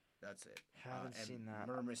Mystery. That's it. Haven't And seen that.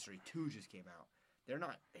 Murder Mystery 2 just came out. They're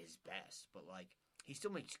not his best, but, like, he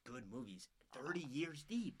still makes good movies 30 years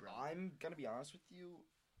deep, bro. I'm gonna be honest with you.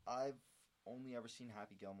 I've only ever seen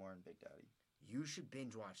Happy Gilmore and Big Daddy. You should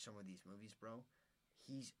binge watch some of these movies, bro.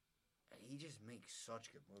 He just makes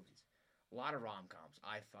such good movies. A lot of rom-coms.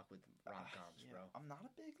 I fuck with rom-coms, Yeah, bro. I'm not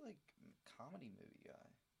a big like comedy movie guy.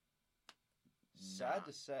 Sad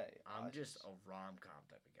to say. I'm just a rom-com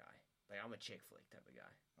type of guy. Like, I'm a chick flick type of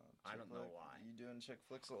guy. I don't know why. You doing chick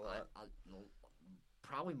flicks a lot?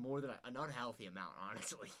 Probably more than an unhealthy amount,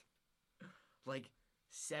 honestly. Like,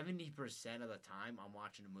 70% of the time I'm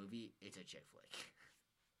watching a movie, it's a chick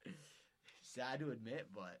flick. Sad to admit,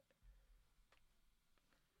 but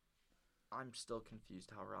I'm still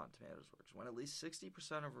confused how Rotten Tomatoes works. When at least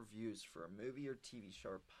 60% of reviews for a movie or TV show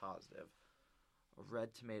are positive, a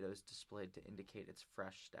red tomato is displayed to indicate its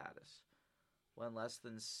fresh status. When less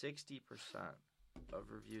than 60%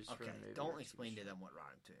 of reviews for a movie don't or explain TV to show. them what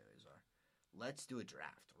Rotten Tomatoes are. Let's do a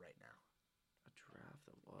draft right now. A draft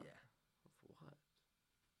of what? Yeah. Of what?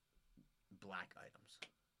 Black items.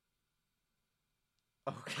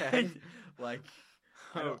 Okay. Like,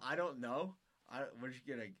 I don't know.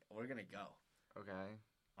 We're gonna go. Okay.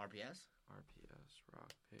 RPS? RPS,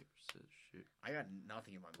 rock, paper, scissors, shoot. I got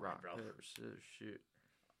nothing in my mind, Rock, bro. paper, scissors, shoot.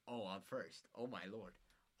 Oh, I'm first. Oh my lord.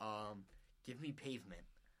 Give me pavement.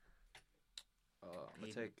 I'm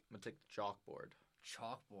gonna take the chalkboard.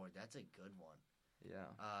 Chalkboard. That's a good one.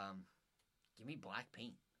 Yeah. Give me black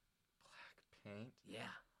paint. Black paint.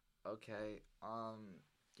 Yeah. Okay.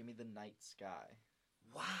 Give me the night sky.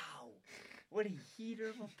 Wow. What a heater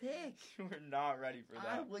of a pick. You were not ready for that.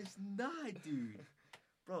 I was not, dude.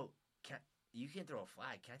 Bro, you can't throw a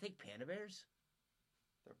flag. Can I take Panda Bears?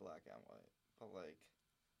 They're black and white, but like,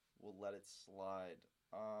 we'll let it slide.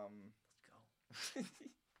 Let's go.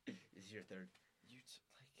 This is your third.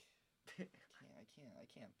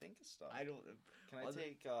 I can't think of stuff. I don't. Can I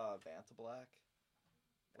take Vanta Black?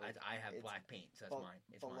 I have black paint, so that's mine.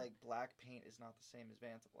 It's but mine. like black paint is not the same as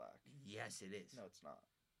Vanta Black. Yes, it is. No, it's not.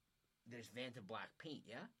 There's Vanta Black paint,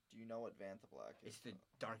 yeah? Do you know what Vanta Black is? It's the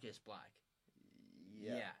darkest black.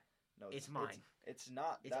 Yeah. No, it's mine. It's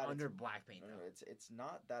not. It's that under black paint, No, though. it's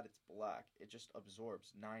not that it's black. It just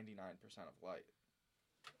absorbs 99% of light.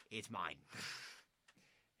 It's mine.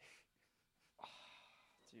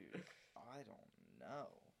 Dude, I don't know.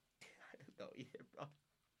 I don't know either, bro.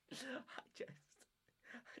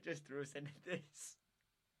 I just threw us into this.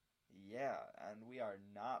 Yeah, and we are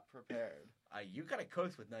not prepared. You gotta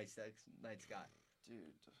coast with night sky. Dude,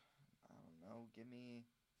 I don't know. Give me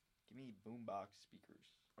boombox speakers.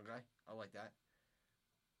 Okay, I like that.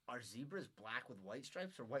 Are zebras black with white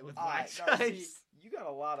stripes or white with All black right, stripes? no, see, you got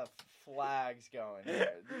a lot of flags going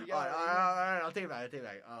here. All right, I'll take it back.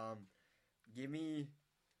 Give me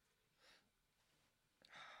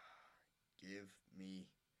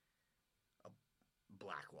a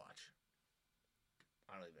black watch.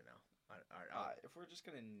 I don't even know. All right, if we're just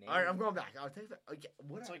gonna name. All right, I'm going back. I'll take that. Okay,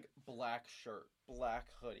 It's like black shirt, black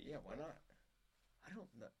hoodie. Yeah, why not? I don't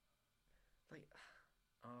know. Like,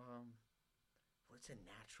 what's a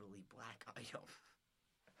naturally black item?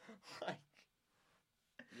 Like,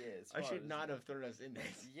 yeah, I should not have thrown us in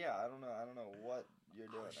this. Yeah, I don't know what you're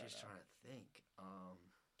doing. I was just right trying to think.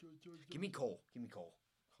 Give me coal.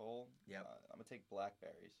 Coal. Yep. I'm gonna take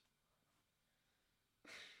blackberries.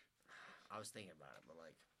 I was thinking about it, but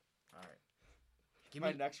like, all right.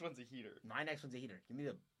 My next one's a heater. My next one's a heater. Give me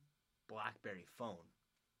the BlackBerry phone.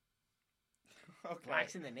 Okay.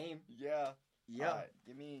 Black's in the name. Yeah. Yeah. All right,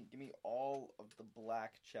 give me all of the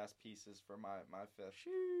black chess pieces for my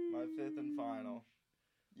fifth and final.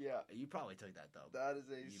 Yeah. You probably took that though. That is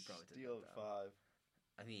a steal at 5.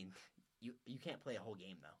 I mean, you can't play a whole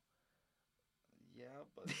game though. Yeah,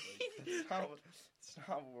 but like, it's not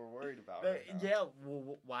what we're worried about. Right now. Yeah,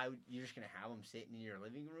 well, why you're just gonna have them sitting in your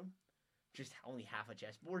living room? Just only half a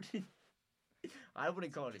chessboard? I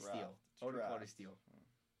wouldn't call it a steal. I wouldn't call it a steal.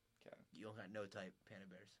 Okay. You don't got no type Panda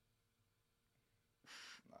Bears.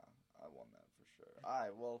 Nah, I won that for sure. All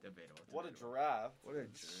right, well, Debatable. what a draft. What a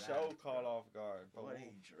draft. So caught off guard. But What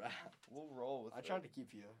a draft. We'll roll with it. I tried to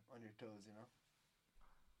keep you on your toes, you know?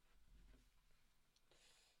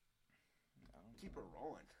 Keep it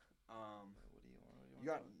rolling. What do you want? You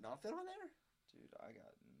got nothing on there? Dude, I got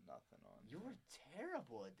nothing on. You were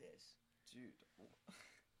terrible at this. Dude.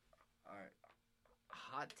 Alright.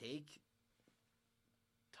 Hot take.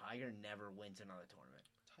 Tiger never wins another tournament.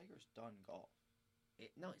 Tiger's done golf.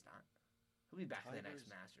 No, he's not. He'll be back in the next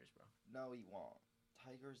Tiger's- Masters, bro. No, he won't.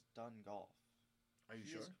 Tiger's done golf. Are you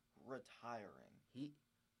He sure? is retiring.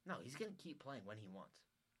 No, he's gonna keep playing when he wants.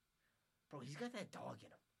 Bro, he's got that dog in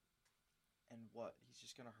him. And what? He's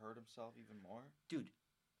just gonna hurt himself even more? Dude,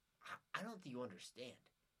 I don't think you understand.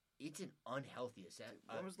 It's an unhealthy asset.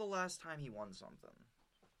 When was the last time he won something?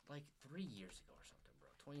 Like 3 years ago or something, bro.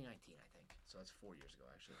 2019, I think. So that's 4 years ago,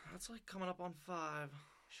 actually. That's like coming up on 5.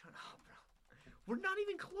 Shut up, bro. We're not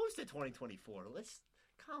even close to 2024. Let's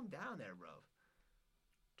calm down there, bro.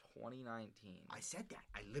 2019. I said that.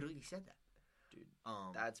 I literally said that. Dude,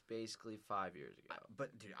 that's basically 5 years ago.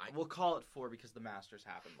 But dude, we'll call it 4 because the Masters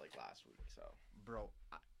happened like last week. So, bro,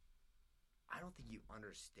 I don't think you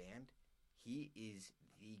understand. He is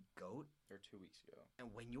the GOAT. or 2 weeks ago. And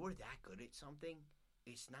when you're that good at something,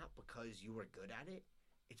 it's not because you were good at it.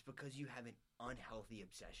 It's because you have an unhealthy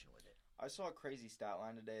obsession with it. I saw a crazy stat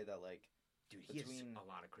line today that like, dude, he has a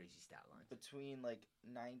lot of crazy stat lines. Between like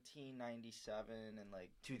 1997 and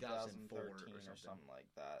like 2004 or something like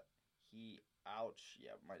that, he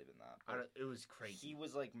might have been that. It was crazy. He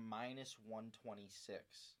was like minus 126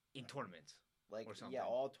 in tournaments. Like or something. Yeah,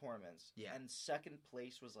 all tournaments. Yeah, and second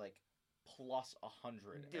place was like plus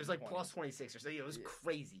 100. It was like plus 26 or something. It was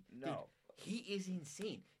crazy. No, dude, he is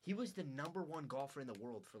insane. He was the number one golfer in the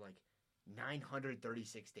world for like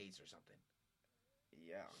 936 days or something.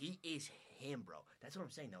 Yeah, he is him, bro. That's what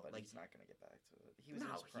I'm saying, though. But like he's not gonna get back to it. He was in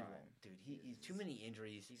his prime. He won't, dude. He's too many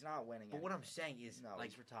injuries. He's not winning. But what I'm saying is,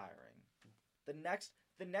 like, he's retiring.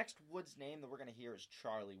 The next Woods name that we're gonna hear is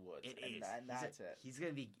Charlie Woods. And that's it. He's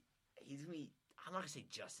gonna be. I'm not gonna say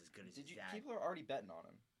just as good as his dad. People are already betting on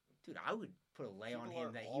him. Dude, I would put a lay on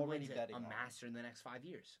him that he wins a Master in the next 5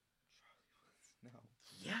 years. Charlie Woods, no.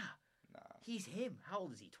 Yeah. Nah. He's him. How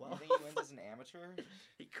old is he? 12. You think he wins as an amateur?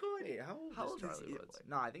 He could. Wait, how old is Charlie Woods?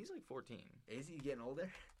 No, I think he's like 14. Is he getting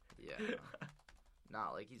older? Yeah.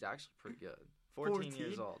 Nah, like he's actually pretty good. 14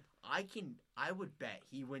 years old. I would bet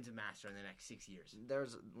he wins a Master in the next 6 years.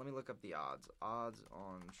 Let me look up the odds. Odds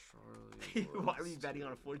on Charlie Woods. Why are we betting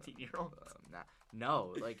on a 14-year-old?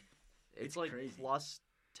 No, like it's like crazy. plus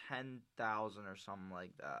 10,000 or something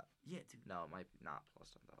like that. Yeah, dude. No, it might be not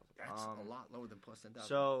plus 10,000. That's a lot lower than plus 10,000.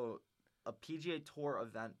 So a PGA Tour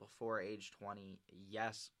event before age 20,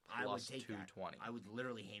 yes, plus I would take 220. That. I would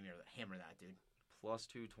literally hammer that, dude. Plus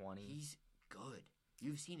 220. He's good.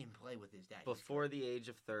 You've seen him play with his dad. Before the age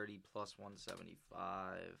of 30, plus 175.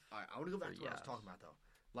 All right, I want to go back to what I was talking about, though.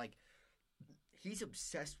 Like, he's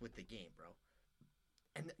obsessed with the game, bro.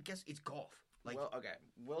 And I guess it's golf. Like, well, okay.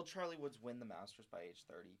 Will Charlie Woods win the Masters by age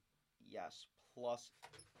 30? Yes. Plus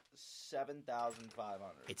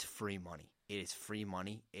 7,500. It's free money. It is free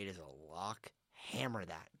money. It is a lock. Hammer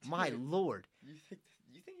that. My lord. You think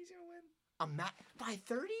he's going to win? By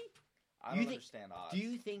 30? I don't understand odds. Do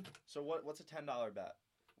you think... So what's a $10 bet?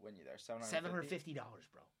 Win you there? $750? $750,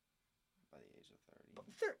 bro. By the age of 30. But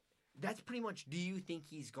that's pretty much... Do you think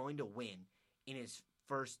he's going to win in his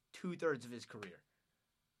first 2/3 of his career?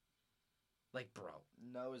 Like, bro.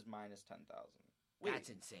 No is minus 10,000. That's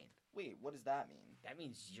insane. Wait, what does that mean? That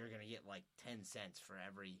means you're going to get like 10 cents for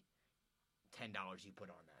every $10 you put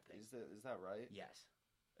on that thing. Is that right? Yes.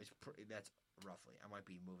 That's roughly. I might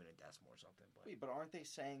be moving a decimal or something. But wait, but aren't they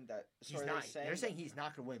saying that... They're saying he's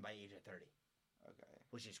not going to win by age of 30. Okay.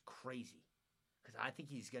 Which is crazy. Because I think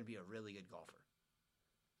he's going to be a really good golfer.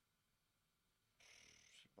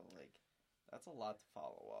 But, like, that's a lot to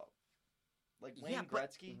follow up. Like, Wayne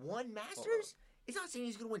Gretzky... One Masters? It's not saying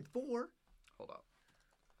he's going to win 4. Hold up.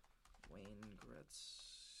 Wayne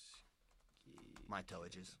Gretzky... My toe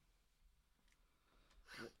itches.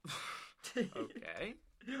 Okay.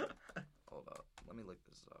 Hold up. Let me look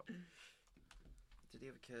this up. Did he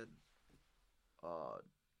have a kid?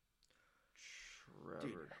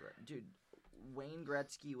 Trevor Gretzky. Dude, Wayne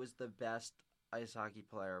Gretzky was the best ice hockey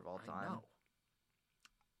player of all time. I know.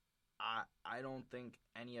 I don't think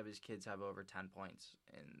any of his kids have over 10 points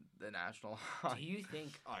in the National Do you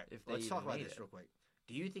think... All right, let's talk about this real quick.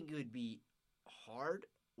 Do you think it would be hard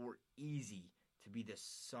or easy to be the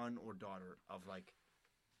son or daughter of, like,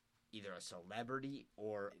 either a celebrity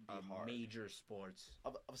or a major sports...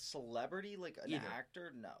 Of a celebrity? Like an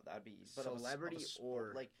actor? No, that'd be easy. But celebrity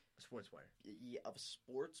or like a sports player? Yeah, of a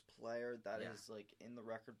sports player that is, like, in the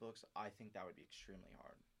record books, I think that would be extremely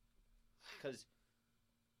hard. Because...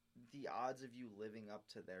 the odds of you living up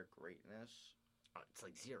to their greatness... it's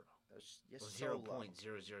like 0. Yes, 0.0001.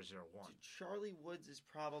 Dude, Charlie Woods is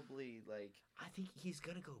probably, like... I think he's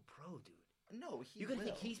going to go pro, dude. No, he You're going to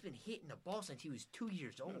think he's been hitting the ball since he was 2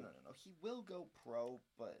 years old. No. He will go pro,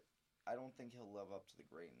 but I don't think he'll live up to the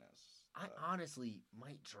greatness. I honestly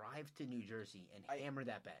might drive to New Jersey and hammer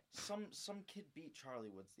that bet. Some kid beat Charlie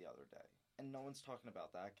Woods the other day, and no one's talking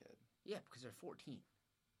about that kid. Yeah, because they're 14.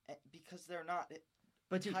 Because they're not...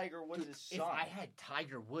 But dude, Tiger Woods' son. If I had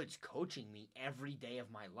Tiger Woods coaching me every day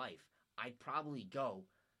of my life, I'd probably go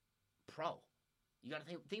pro. You got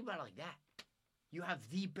to think about it like that. You have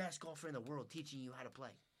the best golfer in the world teaching you how to play.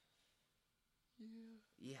 Yeah.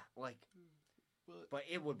 Yeah, like... But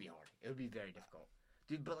it would be hard. It would be very difficult.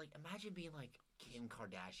 Dude, but, like, imagine being, like, Kim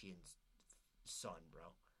Kardashian's son,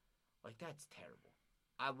 bro. Like, that's terrible.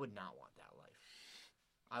 I would not want that life.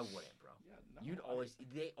 I wouldn't, bro. Yeah, no.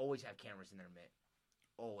 They always have cameras in their mitt.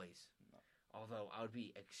 Always. No. Although I would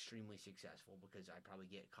be extremely successful because I'd probably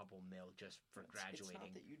get a couple mil just for graduating It's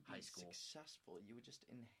not that you'd be high school. successful. You would just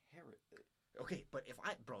inherit it. Okay, but if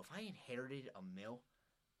I inherited a mil,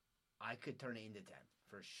 I could turn it into 10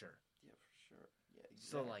 for sure. Yeah, for sure. Yeah, exactly.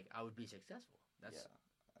 So like I would be successful. That's I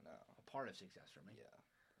know. a part of success for me. Yeah,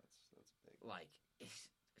 that's big. Like it's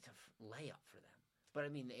a layup for them. But I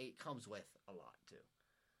mean, it comes with a lot too.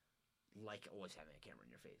 Like always having a camera in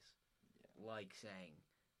your face. Yeah. Like saying,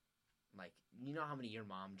 like you know how many your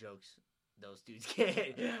mom jokes those dudes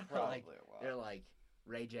get. Probably like, a lot. they're like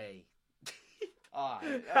Ray J.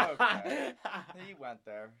 Okay. He went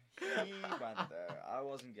there. I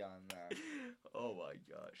wasn't going there. Oh my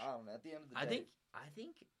gosh. I don't know. At the end of the day, I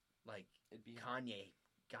think like it'd be Kanye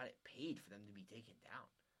got it paid for them to be taken down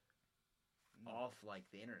off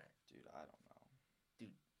like the internet. Dude, I don't know.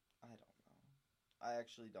 Dude, I don't know. I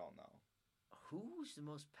actually don't know. Who's the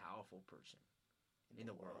most powerful person in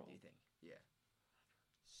the world, do you think? Yeah.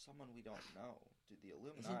 Someone we don't know. Dude, the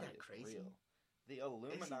Illuminati Isn't that crazy? is real. The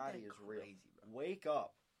Illuminati is real. Crazy, bro? Wake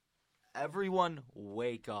up. Everyone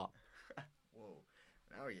wake up. Whoa.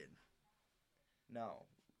 Now we're getting... No,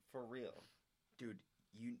 for real. Dude,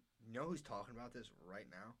 you know who's talking about this right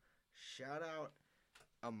now? Shout out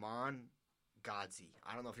Aman Godzi.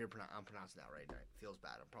 I don't know if I'm pronouncing that right. It feels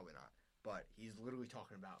bad. I'm probably not. But he's literally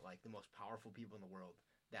talking about like the most powerful people in the world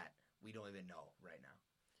that we don't even know right now.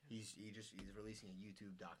 He's releasing a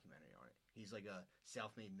YouTube documentary on it. He's like a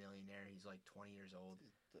self-made millionaire. He's like 20 years old.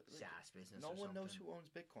 SaaS business. No or one knows something. who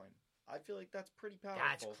owns Bitcoin. I feel like that's pretty powerful.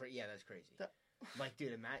 That's crazy. Like,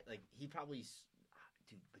 dude, like he probably,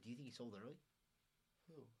 dude. But do you think he sold early?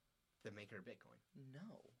 Who? The maker of Bitcoin.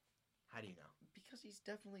 No. How do you know? Because he's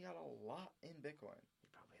definitely got a lot in Bitcoin. He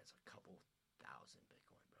probably has a couple thousand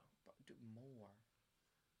Bitcoin, bro. But dude, more.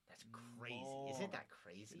 That's crazy. More. Isn't that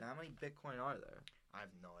crazy? Dude, how many Bitcoin are there? I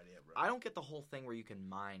have no idea, bro. I don't get the whole thing where you can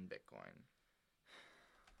mine Bitcoin.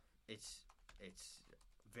 It's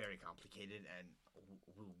very complicated, and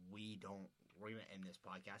we're gonna end this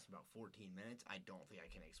podcast in about 14 minutes. I don't think I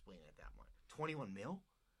can explain it that much. 21 mil?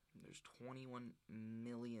 There's 21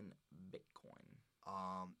 million Bitcoin.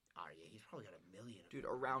 Yeah, he's probably got a million. Dude,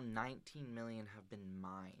 around 19 million have been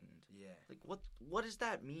mined. Yeah. Like, what does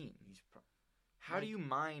that mean? How do you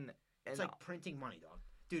mine? It's like printing money, dog.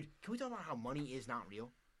 Dude, can we talk about how money is not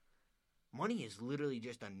real? Money is literally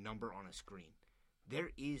just a number on a screen.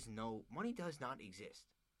 Money does not exist.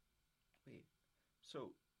 Wait,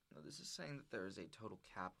 so no, this is saying that there is a total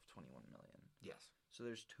cap of 21 million. Yes. So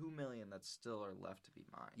there's 2 million that still are left to be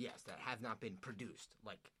mined. Yes, that have not been produced.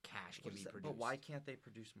 Like cash can be produced. But why can't they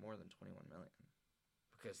produce more than 21 million?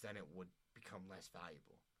 Because then it would become less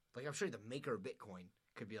valuable. Like, I'm sure the maker of Bitcoin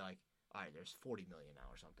could be like, all right, there's 40 million now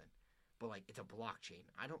or something. But, like, it's a blockchain.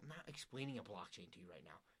 I'm not explaining a blockchain to you right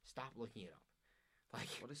now. Stop looking it up. Like,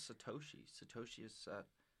 what is Satoshi? Satoshi is set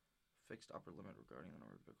fixed upper limit regarding the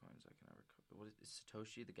number of Bitcoins I can ever... What is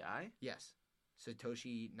Satoshi the guy? Yes.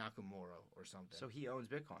 Satoshi Nakamoto or something. So he owns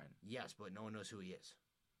Bitcoin? Yes, but no one knows who he is.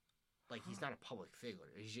 Like, he's not a public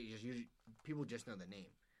figure. People just know the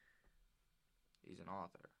name. He's an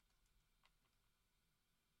author.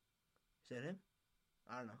 Is that him?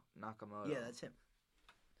 I don't know. Nakamoto. Yeah, that's him.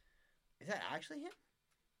 Is that actually him?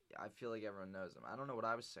 Yeah, I feel like everyone knows him. I don't know what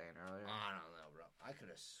I was saying earlier. I don't know, bro. I could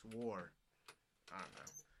have swore. I don't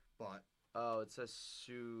know. But... Oh, it says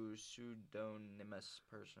pseudonymous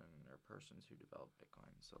person or persons who develop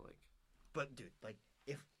Bitcoin. So, like... But, dude, like,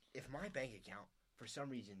 if my bank account, for some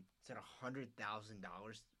reason, said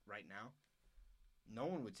 $100,000 right now, no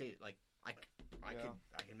one would say it. Like, I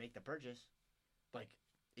can make the purchase. Like,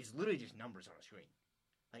 it's literally just numbers on a screen.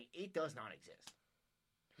 Like, it does not exist.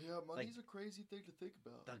 Yeah, money's a crazy thing to think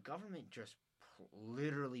about. The government just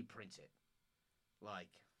literally prints it. Like,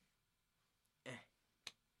 if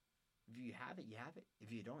you have it, you have it. If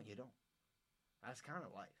you don't, you don't. That's kind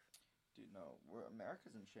of life. Dude, no.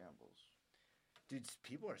 America's in shambles. Dude,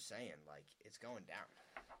 people are saying, like, it's going down.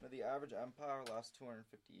 No, the average empire lasts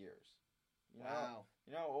 250 years. Wow.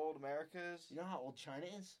 You know how old America is? You know how old China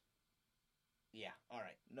is? Yeah,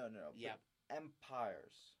 alright. No. Yeah.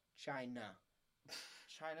 Empires. China.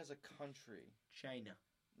 China's a country. China.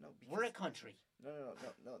 No, we're a country. No.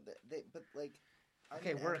 But like,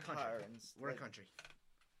 okay, we're a country. We're like, a country.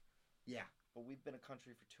 Yeah, but we've been a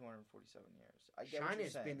country for 247 years.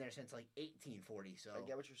 China's been there since like 1840. So I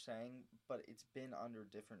get what you're saying, but it's been under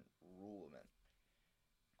different rulement.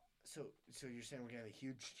 So you're saying we're gonna have a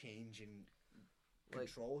huge change in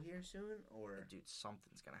control here soon, or dude,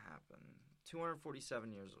 something's gonna happen.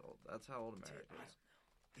 247 years old. That's how old America is.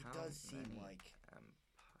 It does seem like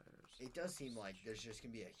It does seem like there's just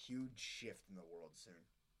gonna be a huge shift in the world soon.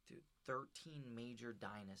 Dude, 13 major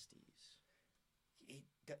dynasties.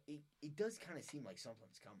 It does kind of seem like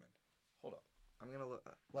something's coming. Hold up. I'm going to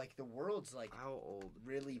look. Like the world's like How old?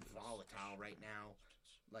 really volatile right now.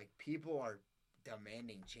 Like people are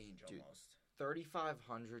demanding change Dude. almost.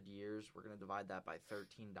 3,500 years. We're going to divide that by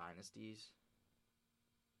 13 dynasties.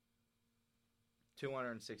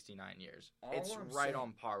 269 years. All It's I'm right saying-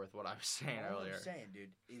 on par with what I was saying All earlier. I'm saying,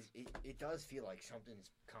 dude, is it does feel like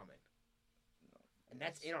something's coming. And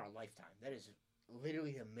that's in our lifetime. That is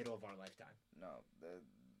literally the middle of our lifetime. No,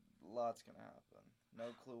 lots gonna happen. No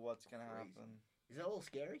clue what's gonna Crazy. happen. Is that a little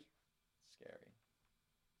scary? Scary.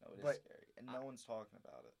 No, it is But scary, and no one's talking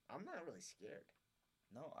about it. I'm not really scared.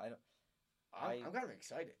 No, I don't. I'm kind of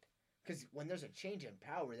excited. Because when there's a change in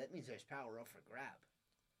power, that means there's power up for grab.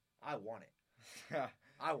 I want it. yeah,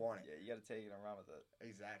 I want it. you got to take it and run with it.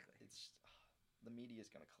 Exactly. It's the media's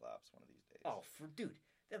gonna collapse one of these days. Oh, dude,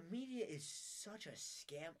 the media is such a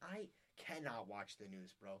scam. I cannot watch the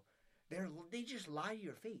news, bro. They just lie to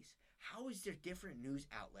your face. How is there different news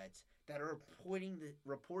outlets that are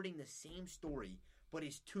reporting the same story, but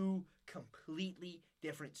it's two completely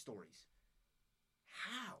different stories?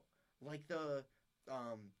 How? Like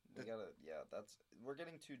we gotta. Yeah, we're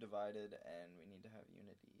getting too divided, and we need to have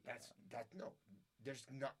unity. no. There's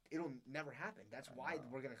not. It'll never happen. That's I why know.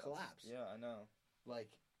 we're gonna collapse. Yeah, I know. Like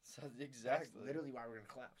So, that's exactly. literally why we're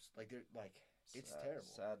gonna collapse. Like they're like it's Sad- terrible.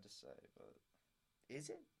 Sad to say, but Is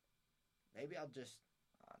it? Maybe I'll just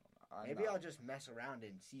I don't know. I'll just mess around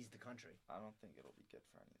and seize the country. I don't think it'll be good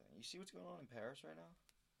for anything. You see what's going on in Paris right now?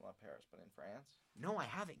 Well, not Paris, but in France. No, I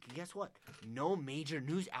haven't. 'Cause guess what? No major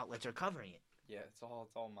news outlets are covering it. Yeah, it's all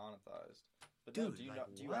monetized. But Dude, no, do you like, know?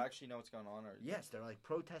 Do you what? actually know what's going on? Or Yes, they're like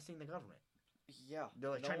protesting the government. yeah,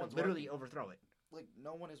 They're like no trying to one's literally working. overthrow it. Like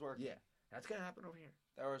no one is working. Yeah, that's gonna happen over here.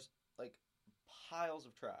 There was like piles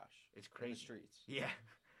of trash It's in the crazy. streets. Yeah,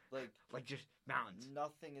 Like like just mountains.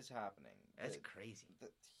 nothing is happening. That's The- crazy. the-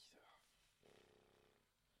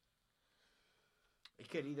 It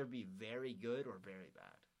could either be very good or very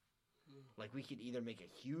bad. Like we could either make a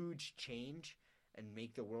huge change and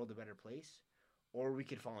make the world a better place, or we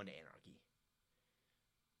could fall into anarchy.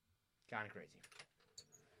 Kind of crazy.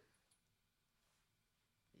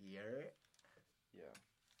 Yeah. Yeah.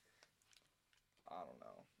 I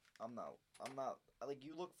don't know. I'm not. Like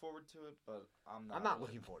you look forward to it, but I'm not. I'm not really.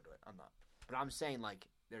 looking forward to it. I'm not. But I'm saying like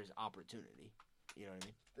there's opportunity. You know what I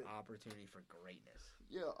mean? The- Opportunity for greatness.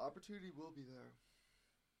 Yeah, opportunity will be there.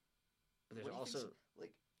 But there's What do you also think's-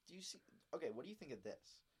 like. Do you see? Okay, what do you think of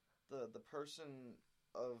this? The person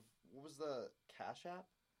of what was the Cash App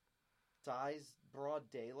dies broad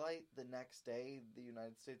daylight. The next day, the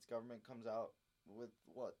United States government comes out with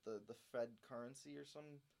what the Fed currency or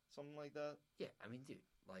something like that. yeah. I mean, dude,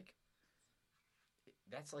 like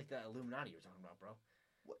that's like the Illuminati you're talking about, bro.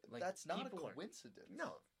 What, Like, that's not a people are- coincidence.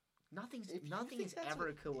 No, nothing If you is think that's ever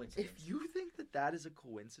a what- coincidence. If you think that is a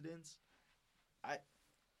coincidence,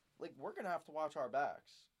 Like we're gonna have to watch our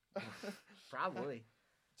backs. Probably.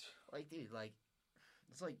 Like, dude, like,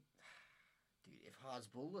 it's like, dude, if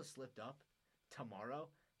Hezbollah slipped up tomorrow,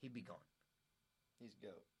 he'd be gone. He's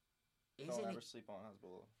goat. Isn't Don't he? ever sleep on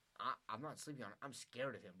Hezbollah. I'm not sleeping on it. I'm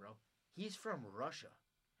scared of him, bro. He's from Russia.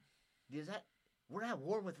 We're at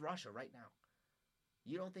war with Russia right now.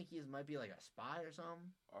 You don't think he might be like a spy or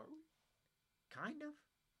something? Are we? Kind of.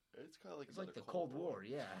 It's kind of like It's like another the Cold War,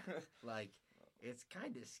 yeah. Like, it's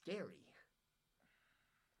kind of scary.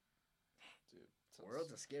 Dude, The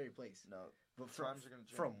world's a scary place. no. But from, Times are gonna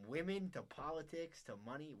change. from women to politics to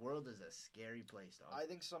money, world is a scary place, dog. I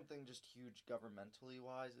think something just huge governmentally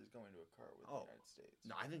wise is going to occur with Oh. the United States.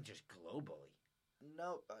 No, I think just globally.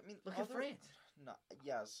 No, I mean Look at France. No,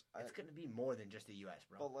 yes, It's going to be more than just the U.S.,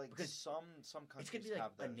 bro. but like because some it's going countries to be like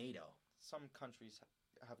have a their NATO. some countries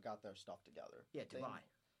have got their stuff together. Yeah, They- Dubai.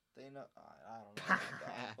 They know. I don't know about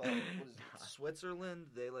that, but what is it? Switzerland,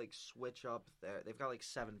 they like switch up they've got like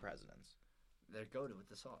 7 presidents. They're goaded with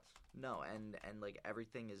the sauce. No, and like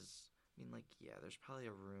everything is. I mean, like yeah, there's probably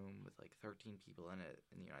a room with like 13 people in it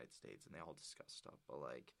in the United States, and they all discuss stuff. But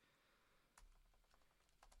like,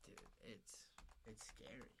 Dude, it's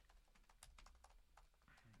scary.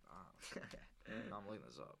 I'm looking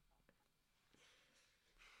this up.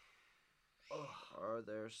 Ugh. Are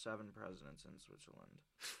there 7 presidents in Switzerland?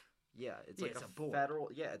 Yeah, it's Yeah, like it's a a board.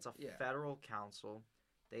 federal. Yeah, it's a Yeah. federal council.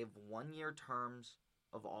 They have 1-year terms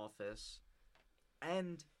of office,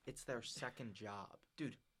 and it's their second job.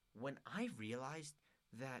 Dude, when I realized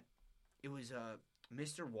that it was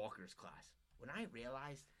Mr. Walker's class, when I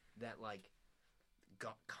realized that like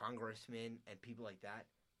congressmen and people like that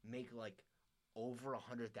make like over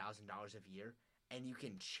 $100,000 a year, and you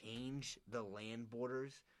can change the land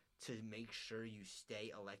borders to make sure you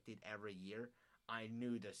stay elected every year, I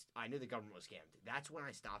knew the government was scammed. That's when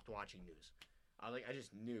I stopped watching news. I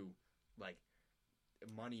just knew, like,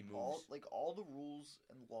 money moves. All the rules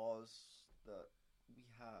and laws that we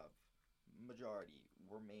have, majority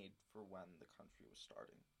were made for when the country was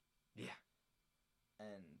starting. Yeah.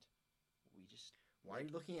 And we just... Why are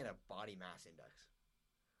you looking at a body mass index?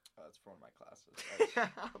 That's for one of my classes.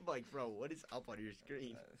 I'm like, bro, what is up on your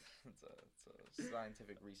screen? It's a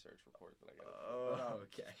scientific research report that I got. Oh,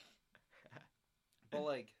 okay. But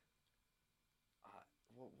like,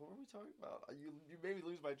 what were we talking about? You made me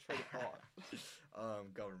lose my train of thought.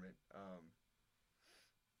 Government.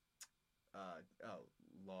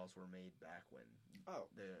 Laws were made back when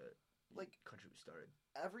the country was started.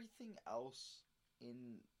 Everything else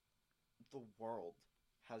in the world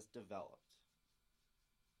has developed.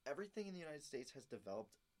 Everything in the United States has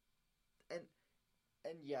developed, and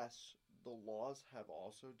yes, the laws have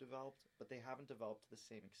also developed, but they haven't developed to the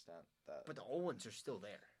same extent that. But the old ones are still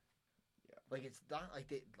there. Yeah. Like, it's not like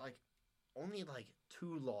they only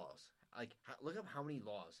 2 laws. Look up how many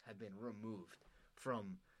laws have been removed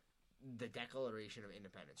from the Declaration of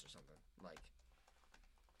Independence or something.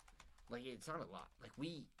 Like it's not a lot. Like,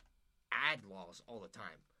 we add laws all the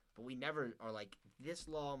time, but we never are like, this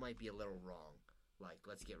law might be a little wrong. Like,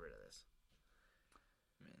 let's get rid of this.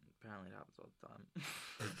 I mean, apparently it happens all the time.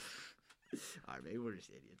 All right, maybe we're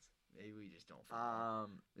just idiots. Maybe we just don't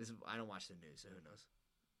follow. I don't watch the news, so who knows?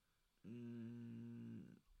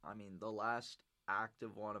 I mean, the last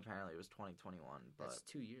active one apparently was 2021, but That's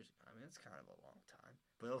 2 years ago. I mean, that's kind of a long time.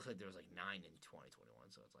 But it also said there was 9 in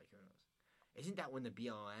 2021, so it's like, who knows? Isn't that when the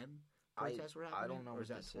BLM protests were happening? I don't know or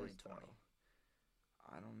is what that this 2020? is, though.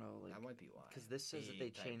 I don't know. That might be why. Because this says that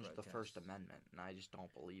they Big time changed the First protests. Amendment, and I just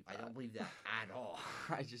don't believe that. I don't believe that at all.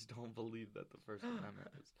 I just don't believe that the First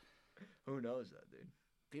Amendment is. Who knows that, dude?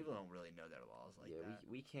 People don't really know their laws like that.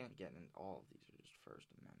 we can't get in. All of these are just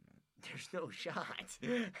First Amendment. There's no shot.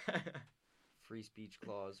 Free speech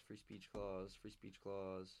clause, free speech clause, free speech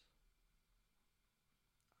clause.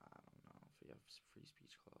 I don't know if we have free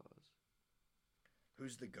speech clause.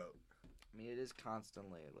 Who's the GOAT? I mean, it is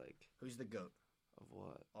constantly like Who's the GOAT of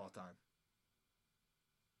what? all time?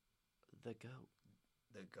 The goat.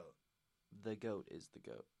 The GOAT. The goat is the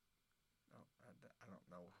goat. Oh, I don't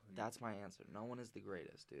know. That's my answer. No one is the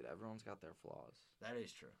greatest, dude. Everyone's got their flaws. That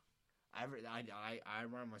is true. I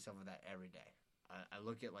remind myself of that every day. I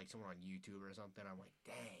look at like someone on YouTube or something. I'm like,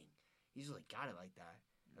 dang, he's really got it like that.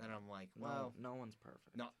 And then I'm like, well, no one's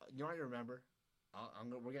perfect. no. You know what I remember?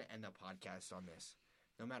 We're gonna end the podcast on this.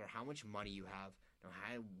 No matter how much money you have, no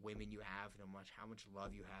how women you have, how much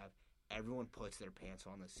love you have, everyone puts their pants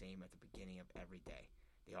on the same at the beginning of every day.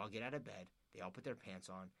 They all get out of bed, they all put their pants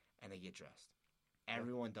on, and they get dressed.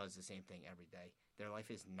 Everyone does the same thing every day. Their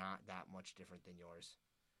life is not that much different than yours.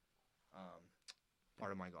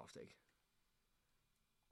 Part of my golf take.